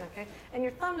 Okay. Okay, and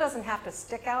your thumb doesn't have to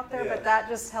stick out there, Yeah. but that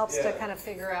just helps to Yeah. kind of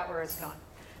figure out where it's going.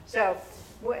 So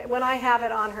when I have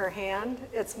it on her hand,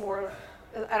 it's more,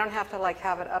 I don't have to like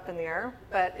have it up in the air,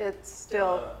 but it's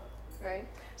still, right?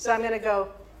 So I'm going to go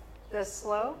this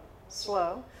slow,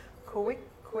 slow, quick,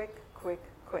 quick, quick,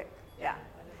 quick. Yeah.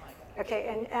 Okay,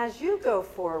 and as you go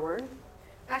forward,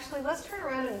 actually, let's turn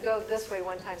around and go this way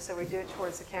one time so we do it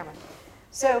towards the camera.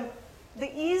 So the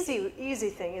easy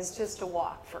thing is just to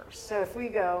walk first. So if we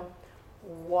go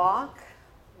walk,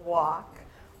 walk,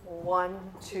 1,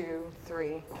 2,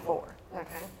 3, 4. Okay,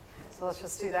 so let's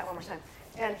just do that one more time.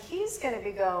 And he's going to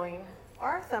be going,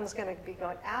 our thumb's going to be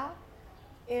going out,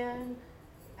 in,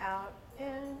 out,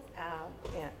 in, out,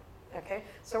 in. Okay,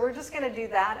 so we're just going to do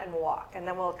that and walk, and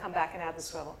then we'll come back and add the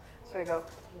swivel. So we go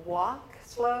walk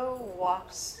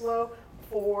slow,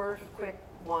 4 quick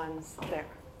ones there.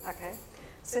 Okay.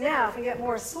 So now if we get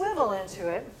more swivel into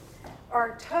it,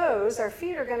 our toes, our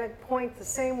feet are going to point the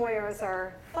same way as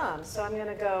our thumbs. So I'm going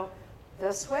to go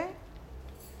this way,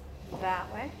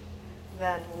 that way,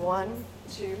 then 1,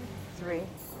 2, 3,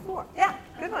 4. Yeah,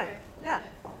 good one. Yeah.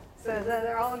 So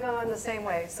they're all going the same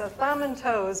way. So thumb and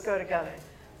toes go together.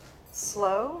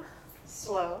 Slow,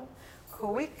 slow,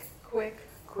 quick, quick,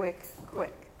 quick,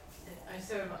 quick. I'm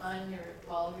sort of on your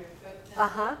ball of your foot now.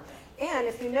 Uh-huh. And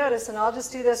if you notice, and I'll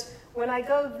just do this, when I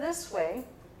go this way,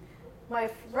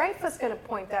 my right foot's going to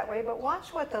point that way, but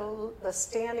watch what the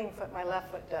standing foot, my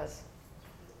left foot does.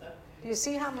 Do you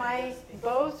see how my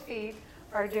both feet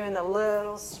are doing the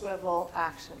little swivel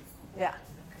action? Yeah.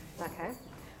 Okay.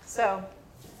 So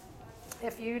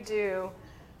if you do,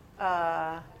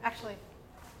 actually,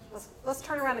 let's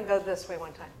turn around and go this way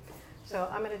one time. So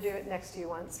I'm going to do it next to you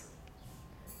once.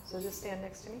 So just stand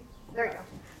next to me. There you go.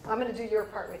 I'm going to do your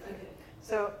part with you.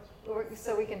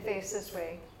 So we can face this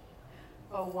way.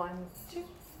 Oh, 1, 2,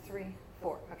 3,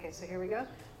 4. Okay, so here we go.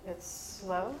 It's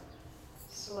slow,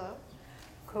 slow,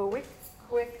 quick,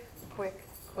 quick, quick,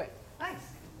 quick. Nice.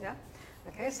 Yeah.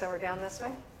 Okay, so we're down this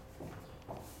way.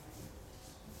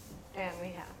 And we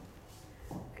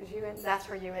have. Because that's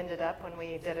where you ended up when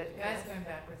we did it. You guys going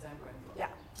backwards, I'm going forward. Yeah.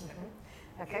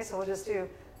 Mm-hmm. Okay, so we'll just do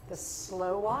the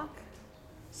slow walk,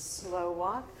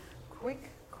 quick,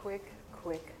 quick,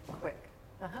 quick, quick.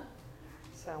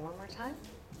 So one more time.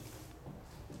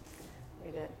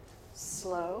 We did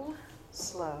slow,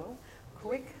 slow,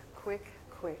 quick, quick,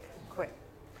 quick, quick.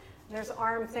 And there's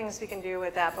arm things we can do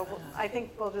with that, but I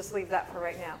think we'll just leave that for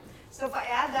right now. So if I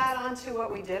add that onto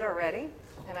what we did already,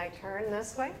 and I turn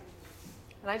this way,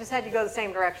 and I just had you go the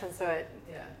same direction, so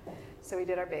we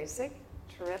did our basic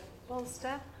triple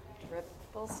step,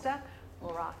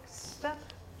 rock step,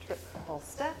 triple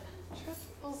step,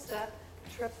 triple step,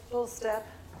 triple step.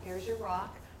 Here's your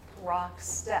rock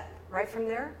step. Right from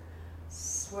there,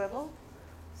 swivel,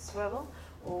 swivel.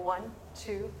 1,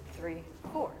 2, 3,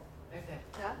 4. Okay.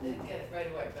 Yeah. Didn't get it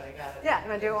right away, but I got it. Yeah. You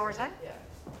want to do it one more time? Yeah.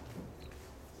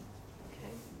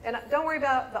 Okay. And don't worry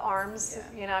about the arms.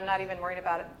 Yeah. You know, I'm not even worried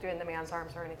about it doing the man's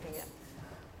arms or anything yet.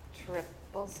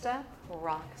 Triple step,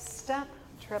 rock step,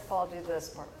 triple. I'll do this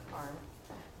part, arm.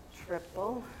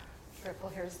 Triple, triple.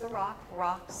 Here's the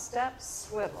rock step,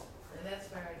 swivel. And that's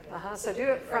where I go. So do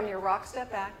it from your rock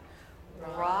step back.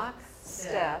 Rock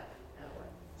step, Now what?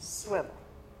 swivel.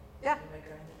 Yeah. Am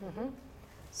I going to?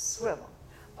 Swivel.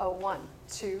 1,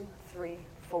 2, 3,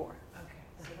 4. Okay.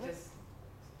 So just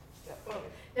step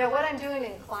forward. Now what I'm doing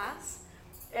in class,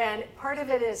 and part of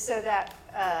it is so that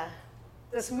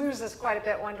this moves us quite a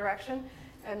bit one direction,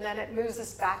 and then it moves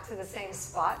us back to the same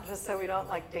spot, just so we don't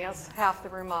like dance half the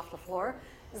room off the floor,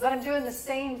 is that I'm doing the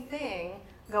same thing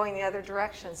going the other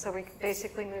direction. So we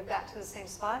basically move back to the same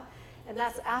spot. And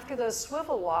that's after those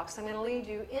swivel walks, I'm going to lead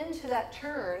you into that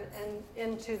turn and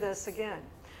into this again.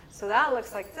 So that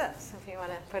looks like this, if you want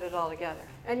to put it all together.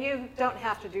 And you don't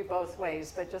have to do both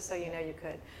ways, but just so you know you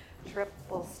could.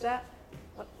 Triple step,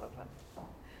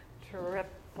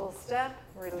 triple step,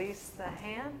 release the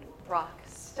hand, rock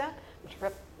step,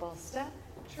 triple step,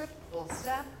 triple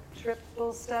step,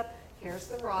 triple step. Here's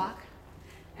the rock.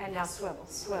 And now swivel,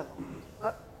 swivel.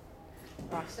 Up.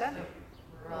 Rock step.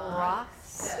 Rock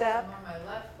step. I'm on my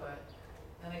left foot.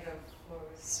 Then I go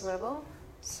forward. Swivel,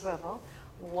 swivel.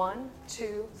 1,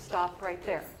 2, stop right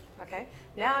there. Okay?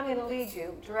 Now I'm going to lead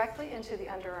you directly into the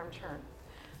underarm turn.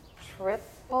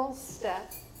 Triple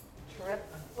step,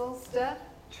 triple step,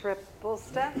 triple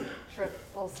step,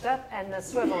 triple step, and the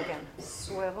swivel again.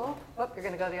 Swivel. Oh, you're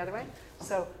going to go the other way.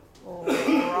 So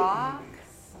rock,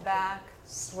 back,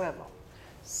 swivel.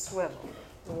 Swivel.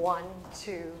 1,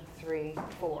 2, 3,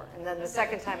 4. And then the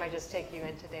second time I just take you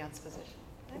into dance position.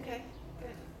 Okay, good.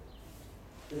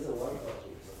 There's a water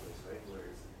fountain or someplace, right? Where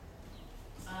is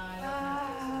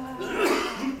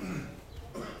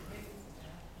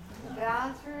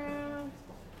Bathroom.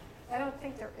 I don't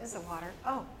think there is a water.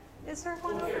 Oh, is there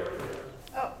one over?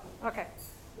 Oh, okay.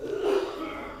 He's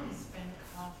been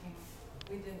coughing.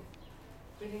 We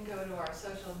didn't go to our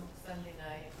social Sunday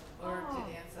night or to Oh.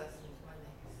 dance lessons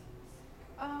Monday.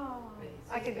 Oh, But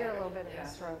he's I could hear a little bit in yeah.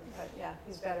 his throat, but yeah,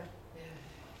 he's better.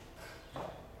 Yeah.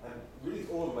 I'm really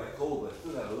over my cold, but I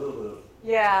still have a little bit of.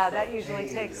 Yeah, Stop that usually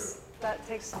hanging takes, that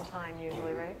takes some time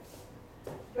usually, right?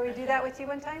 Can we do that with you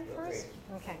one time first?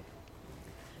 Okay.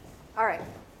 All right.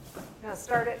 I'm going to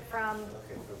start it from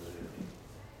Okay, from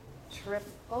the.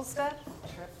 triple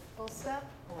step,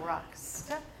 rock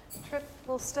step,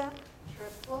 triple step,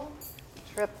 triple,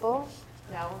 triple.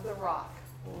 Now the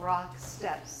rock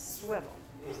step, swivel.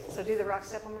 So do the rock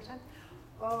step one more time.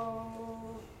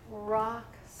 Oh,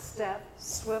 rock step,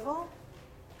 swivel.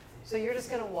 So you're just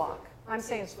going to walk. I'm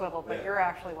saying swivel, but Yeah. you're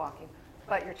actually walking.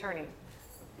 But you're turning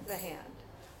the hand.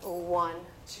 1,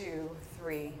 2,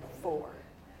 3, 4.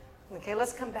 Okay,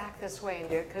 let's come back this way and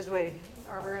do it because we're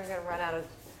going to run out of.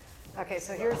 Okay,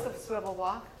 so here's the swivel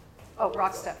walk. Oh,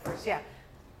 rock step first, yeah.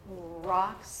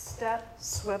 Rock step,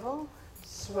 swivel,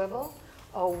 swivel.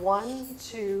 1,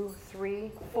 2,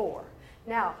 3, 4.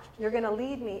 Now, you're going to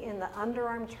lead me in the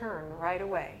underarm turn right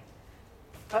away.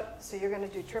 So you're going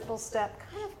to do triple step,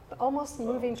 kind of almost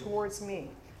moving towards me.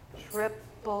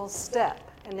 Triple step.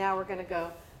 And now we're going to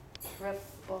go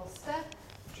triple step,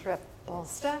 triple triple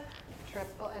step,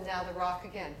 triple, and now the rock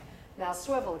again. Now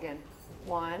swivel again.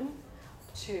 1,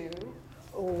 2,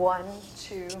 1,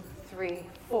 2, 3,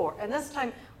 4. And this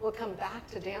time we'll come back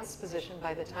to dance position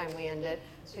by the time we end it,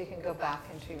 so you can go back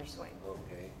into your swing.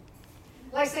 Okay.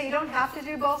 Like I say, you don't have to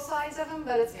do both sides of them,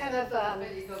 but it's kind of,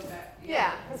 But you go back.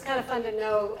 yeah, it's kind of fun to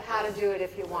know how to do it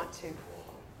if you want to.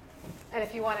 And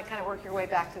if you want to kind of work your way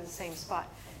back to the same spot.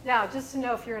 Now, just to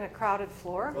know if you're in a crowded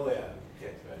floor, Oh, yeah.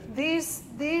 Okay, right.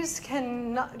 these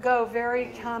can go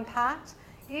very compact.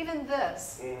 Even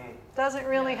this doesn't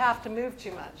really have to move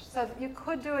too much. So you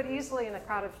could do it easily in a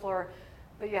crowded floor,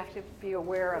 but you have to be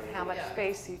aware of how much Yeah.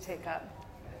 space you take up.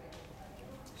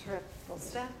 Triple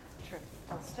step,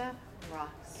 rock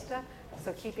step.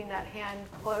 So keeping that hand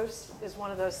close is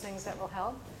one of those things that will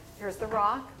help. Here's the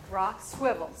rock,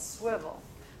 swivel, swivel,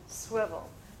 swivel.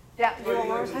 Yeah, do Oh, one you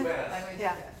more gotta time. move fast.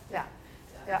 Yeah, yeah,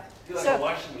 yeah. You're like So- a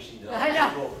washing machine. Now. I know.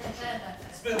 Go.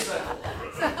 Spin cycle.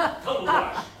 Tumble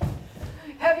wash.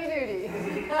 Heavy duty.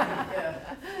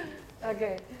 Yeah.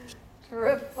 Okay,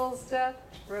 triple step,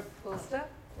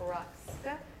 rock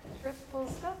step, triple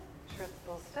step,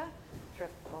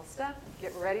 triple step.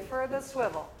 Get ready for the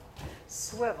swivel.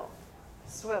 Swivel,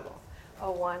 swivel.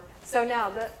 Oh, 1. So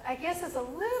now, I guess it's a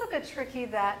little bit tricky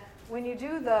that when you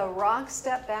do the rock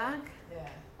step back, Yeah.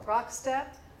 rock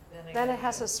step, then again, it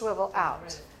has to swivel out.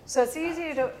 Right. So it's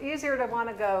easier to want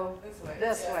to go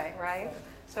this Yeah. way, right?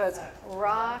 So it's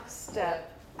rock, step,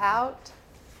 out,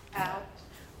 out,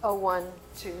 a 1,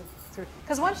 2, 3.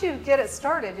 Because once you get it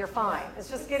started, you're fine. It's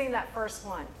just getting that first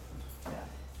one. Yeah.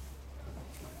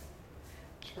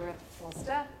 Triple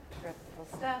step,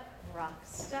 rock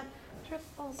step,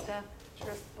 triple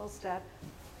step.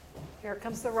 Here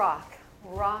comes the rock.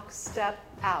 Rock, step,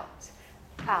 out,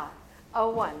 out. A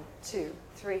 1, 2,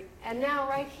 3. And now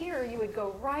right here, you would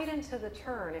go right into the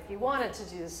turn if you wanted to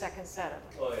do the second set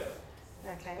of Oh, yeah.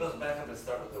 them. Okay? Let's back up and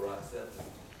start with the rock step.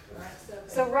 Rock step.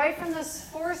 So right from this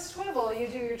fourth swivel, you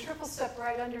do your triple step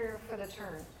right under for the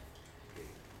turn.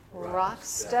 Rock,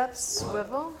 step,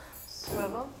 swivel,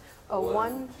 swivel. A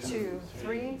 1, 2,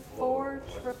 3, 4,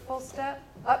 triple step,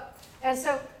 up. And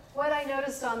so what I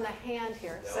noticed on the hand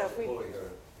here, so if we,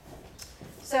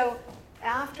 so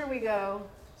after we go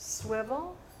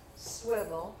swivel,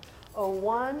 swivel, a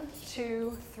 1,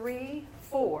 2, 3,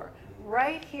 4.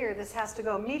 Right here, this has to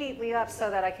go immediately up so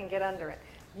that I can get under it.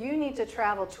 You need to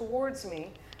travel towards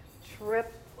me,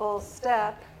 triple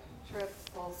step,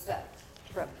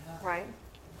 triple, right?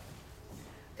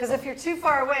 Because if you're too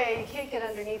far away, you can't get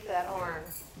underneath that arm.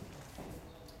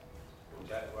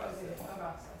 Rock step. A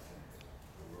rock step.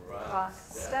 Rock,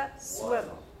 step,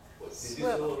 swivel. Did you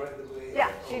Swivel. swivel right the way?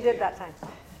 Yeah, she did that time.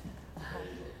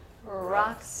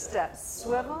 Rock, step,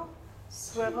 swivel,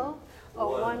 swivel. A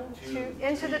 1, 2,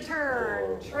 into the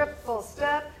turn. Triple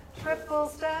step, triple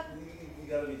step. You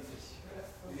gotta be,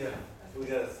 yeah, we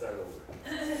gotta start over.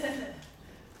 Very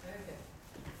good.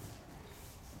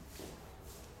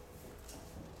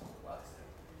 Rock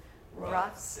step.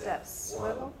 Rock, step,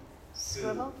 swivel,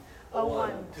 swivel. A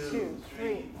 1, 2,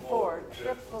 3, 4.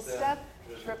 Triple step,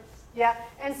 triple. Yeah,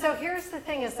 and so here's the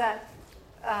thing is that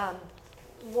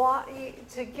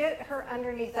to get her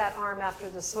underneath that arm after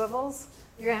the swivels,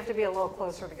 you're gonna have to be a little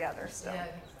closer together still. Yeah, I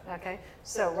think so. Okay,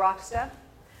 so rock,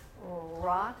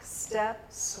 step,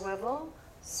 swivel,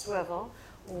 swivel.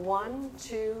 1,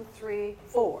 2, 3,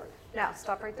 4. Now,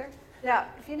 stop right there. Now,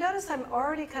 if you notice, I'm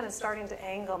already kind of starting to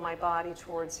angle my body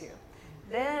towards you.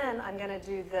 Then I'm gonna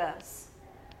do this.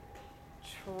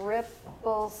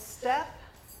 Triple step,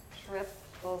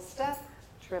 triple step,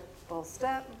 triple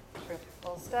step,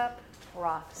 triple step,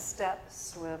 rock, step,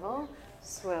 swivel,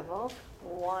 swivel.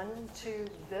 1, 2,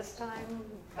 this time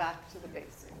back to the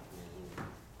basic.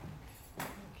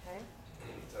 Okay.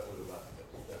 Start with the rock step.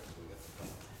 That's what we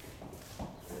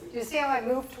got. Do you see how I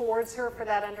move towards her for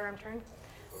that underarm turn?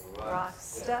 Rock,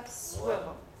 step,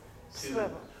 swivel,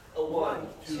 swivel. A 1,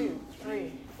 2,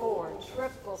 3, 4.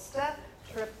 Triple step,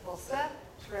 triple step,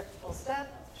 triple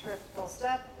step, triple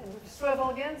step, and swivel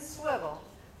again, swivel,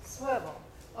 swivel.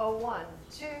 A 1,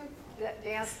 2,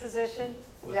 dance position.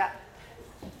 Yeah.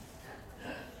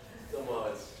 Come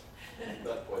on, it's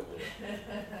not quite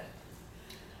there.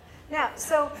 Now,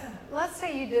 so let's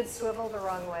say you did swivel the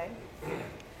wrong way.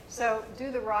 So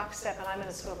do the rock step, and I'm going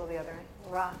to swivel the other way.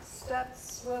 Rock step,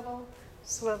 swivel,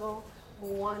 swivel.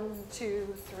 1,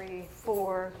 2, 3,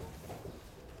 4.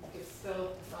 You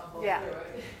still fumble Yeah. through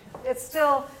it. It's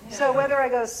still, so Yeah. whether I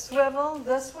go swivel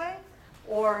this way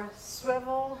or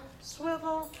swivel,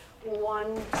 swivel,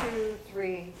 1, 2,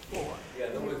 3, 4.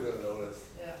 Yeah, nobody's gonna notice.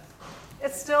 Yeah.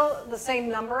 It's still the same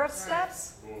number of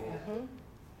steps. Mhm. Mhm.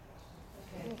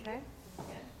 Okay. Okay.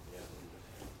 Again.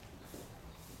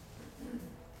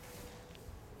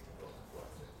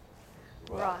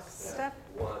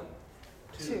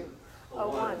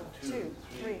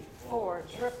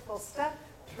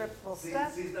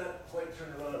 step. She's not quite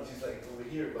turned around, she's like over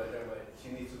here, but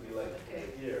she needs to be like Okay.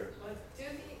 here. Well, do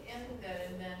the end of that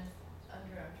and then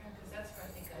underarm turn, because that's where I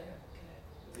think I don't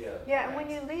get it. Yeah. Yeah, and when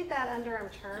you lead that underarm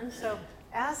turn, so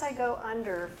as I go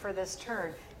under for this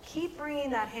turn, keep bringing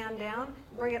that hand down,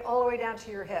 bring it all the way down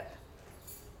to your hip.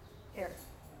 Here.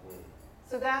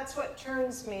 So that's what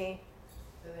turns me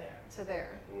So there. to there,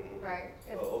 Mhm. right?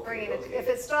 It's Oh, okay, bringing it. okay. If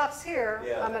it stops here,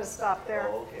 Yeah. I'm going to stop there,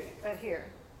 Oh, okay, but here,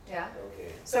 yeah.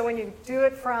 okay. So when you do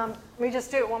it from, let me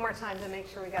just do it one more time to make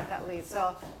sure we got that lead.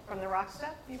 So from the rock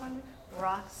step, you want to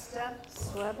rock step,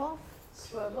 swivel,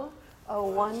 swivel. Oh,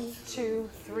 1, 2,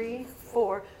 3,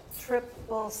 4,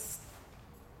 triple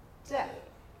step,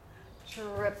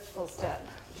 triple step,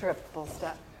 triple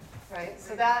step, right?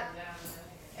 So that, Down, down,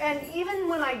 and even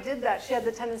when I did that, she had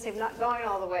the tendency of not going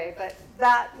all the way, but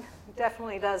that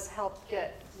definitely does help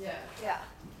get, yeah, yeah.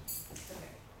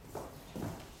 okay.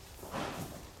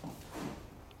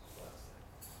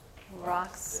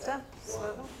 Rock step,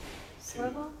 swivel,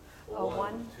 swivel. Oh,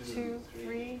 1, 2,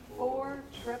 3, 4,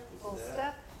 triple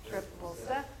step, triple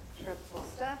step, triple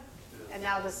step. And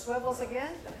now the swivels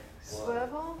again.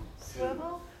 Swivel,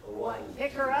 swivel. One,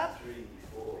 pick her up Three,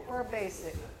 four. for a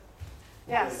basic.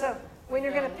 Yeah, so when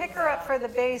you're going to pick her up for the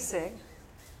basic,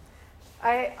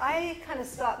 I kind of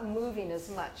stop moving as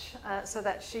much so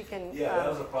that she can. Yeah, that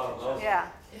was a problem. Yeah.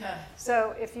 Yeah.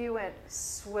 So if you went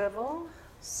swivel,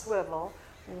 swivel,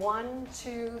 1,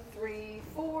 2, 3,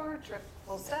 4,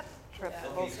 triple step, triple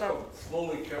Okay, step. so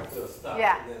slowly come to a stop.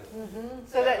 Yeah. and then-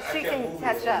 So that I she kept can moving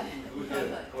catch it. up. We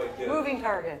did quite good. Moving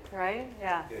target, right?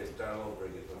 Yeah. Okay, it's down over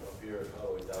again, from up here,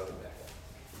 all the way down and back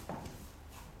up.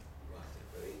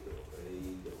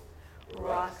 Ready, go.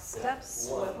 Rock step,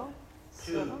 swivel,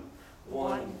 swivel.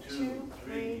 1, 2,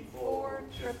 3, 4,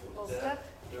 triple step,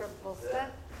 triple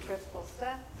step, triple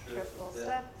step, triple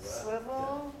step,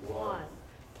 swivel. 1,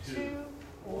 2,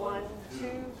 1,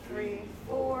 2, 3,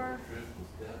 4.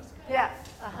 Yeah,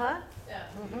 uh-huh. Yeah.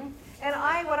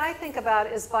 And what I think about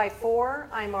is by 4,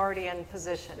 I'm already in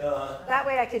position. That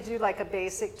way I could do like a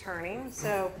basic turning.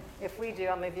 So if we do,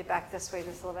 I'll move you back this way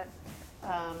just a little bit.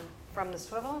 From the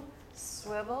swivel,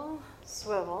 swivel,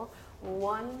 swivel.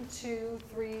 1, 2,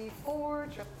 3, 4,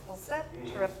 triple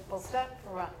step,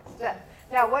 rock step.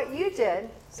 Now what you did,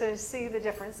 so see the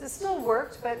difference, it still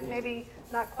worked, but maybe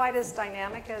not quite as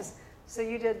dynamic as, so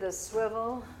you did the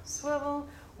swivel, swivel,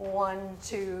 1,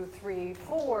 2, 3,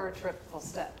 4, triple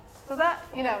step. So that,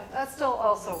 that still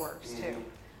also works too.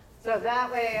 So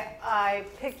that way I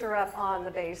picked her up on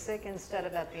the basic instead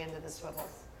of at the end of the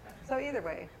swivels. So either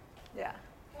way, yeah.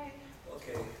 Okay.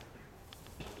 Okay.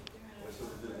 What should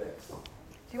we do next?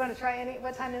 Do you want to try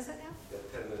what time is it now?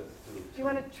 Got 10 minutes to. Do you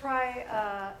want to try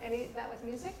that with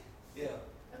music? Yeah.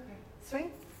 Okay.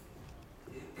 Swing?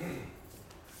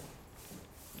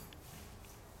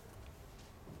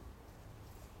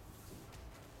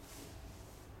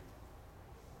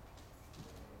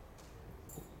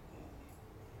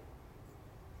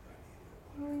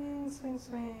 Swing, swing,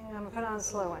 swing. I'm going to put on a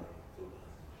slow one.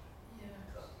 Yeah.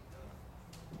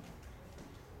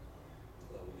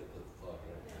 Well, we get the clock,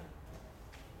 right?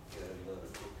 Yeah. Get another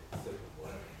quick sip of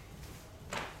water.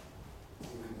 We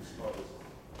can start this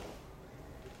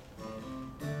one.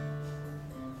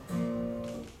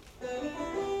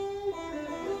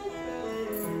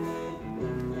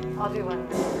 I'll do one.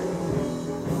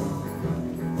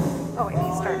 Oh, wait,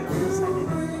 he started on this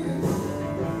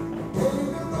side.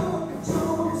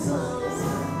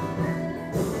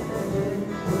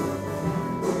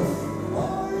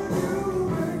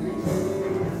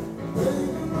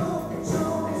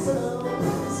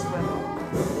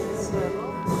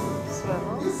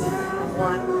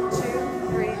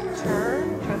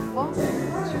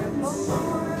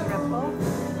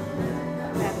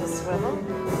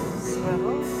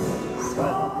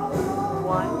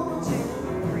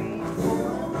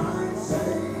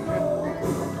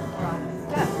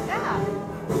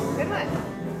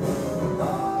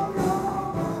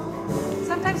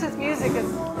 Sometimes with music it's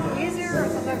easier or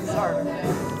sometimes it's harder.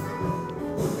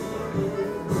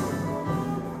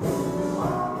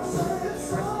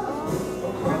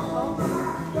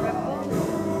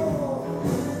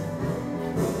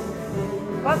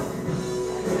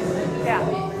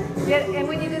 Yeah, and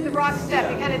when you did the rock step,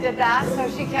 you kind of did that, so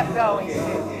she kept going too.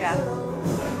 Yeah.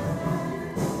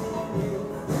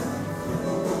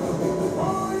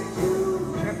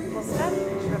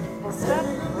 Triple step,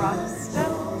 rock step,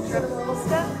 triple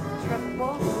step,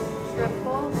 triple,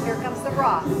 triple. Here comes the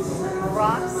rock.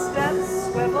 Rock step,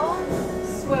 swivel,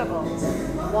 swivel.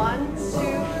 1, 2,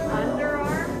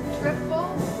 underarm, triple,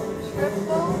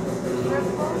 triple,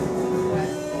 triple.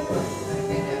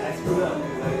 I screwed up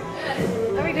because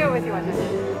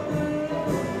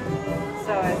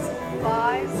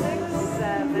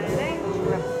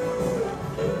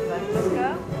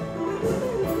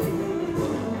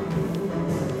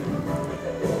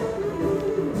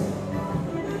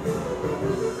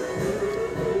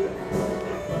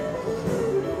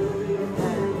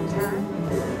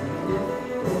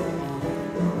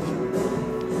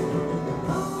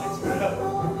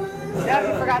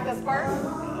part?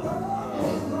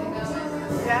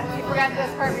 Yeah, you forgot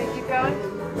this part, but you keep going?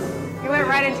 You went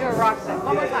right into a rock step.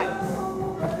 One more time.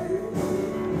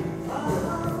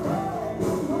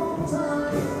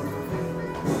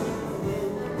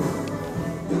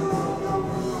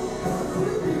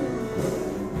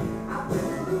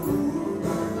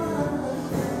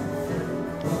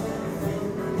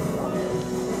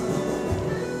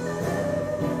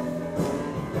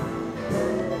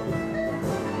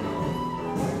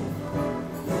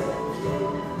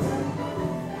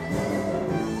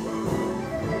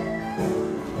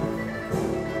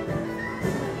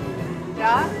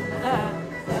 Yeah?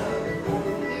 So,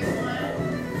 do one,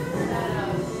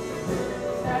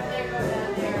 start there, go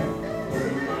down there.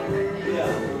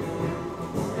 Yeah.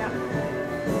 Yeah.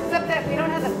 Except that we don't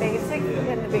have the basic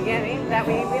in the beginning, that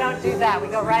we don't do that. We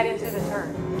go right into the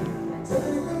turn.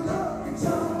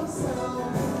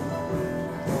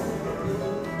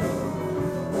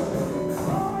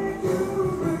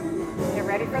 Get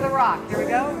ready for the rock. Here we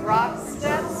go. Rock,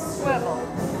 step, swivel,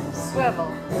 swivel.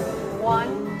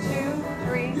 1, 2,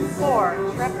 3, 4.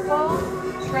 Triple,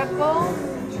 triple,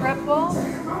 triple,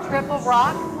 triple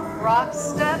rock. Rock,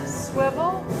 step,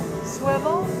 swivel,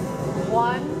 swivel.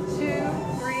 1, 2,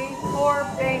 3, 4.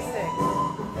 Basic.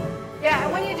 Yeah,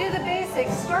 and when you do the basic,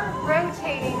 start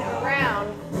rotating around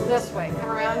this way.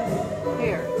 Come around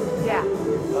here. Yeah.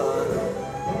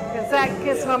 Because that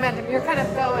gives momentum. You're kind of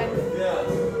going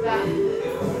that.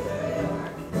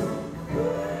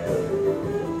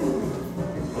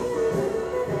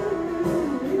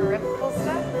 Triple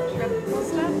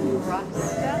step, rock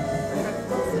step,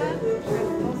 triple step,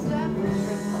 triple step,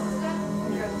 triple step,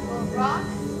 triple rock,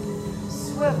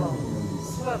 swivel,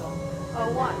 swivel.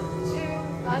 1, 2,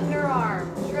 underarm,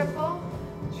 triple,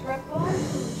 triple,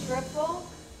 triple,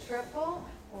 triple,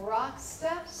 rock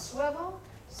step, swivel,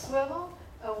 swivel.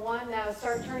 1, now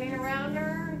start turning around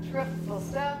her, triple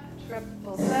step,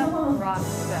 rock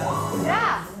step.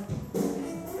 Yeah.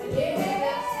 When you do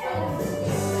this, focus the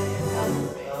music, it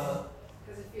helps me.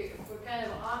 Because if we're kind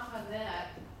of off on that,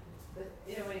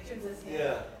 when he turns his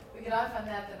hand, we get off on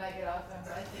that, then I get off on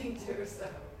my thing too, so,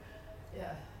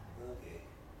 yeah. Okay.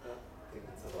 I think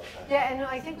that's about time. Yeah, and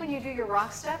I think when you do your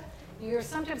rock step, you're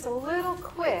sometimes a little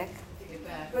quick, To get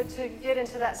back. but to get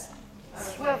into that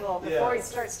swivel before he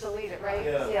starts to lead it, right?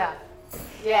 Yeah.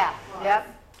 Yeah, yep.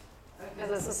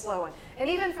 Because it's a slow one. And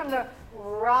even from the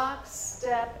rock,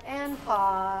 step, and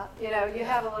paw, you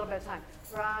have a little bit of time.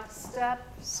 Rock, step,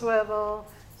 swivel,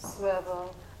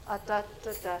 swivel, da, da,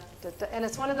 da, da, da. And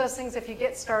it's one of those things, if you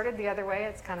get started the other way,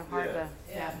 it's kind of hard to,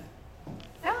 Yeah.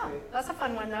 Yeah, that's a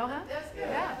fun one though, huh? That's good,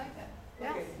 Yeah. I like that.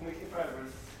 Yeah. Okay, making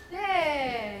progress.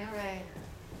 Yay, all right.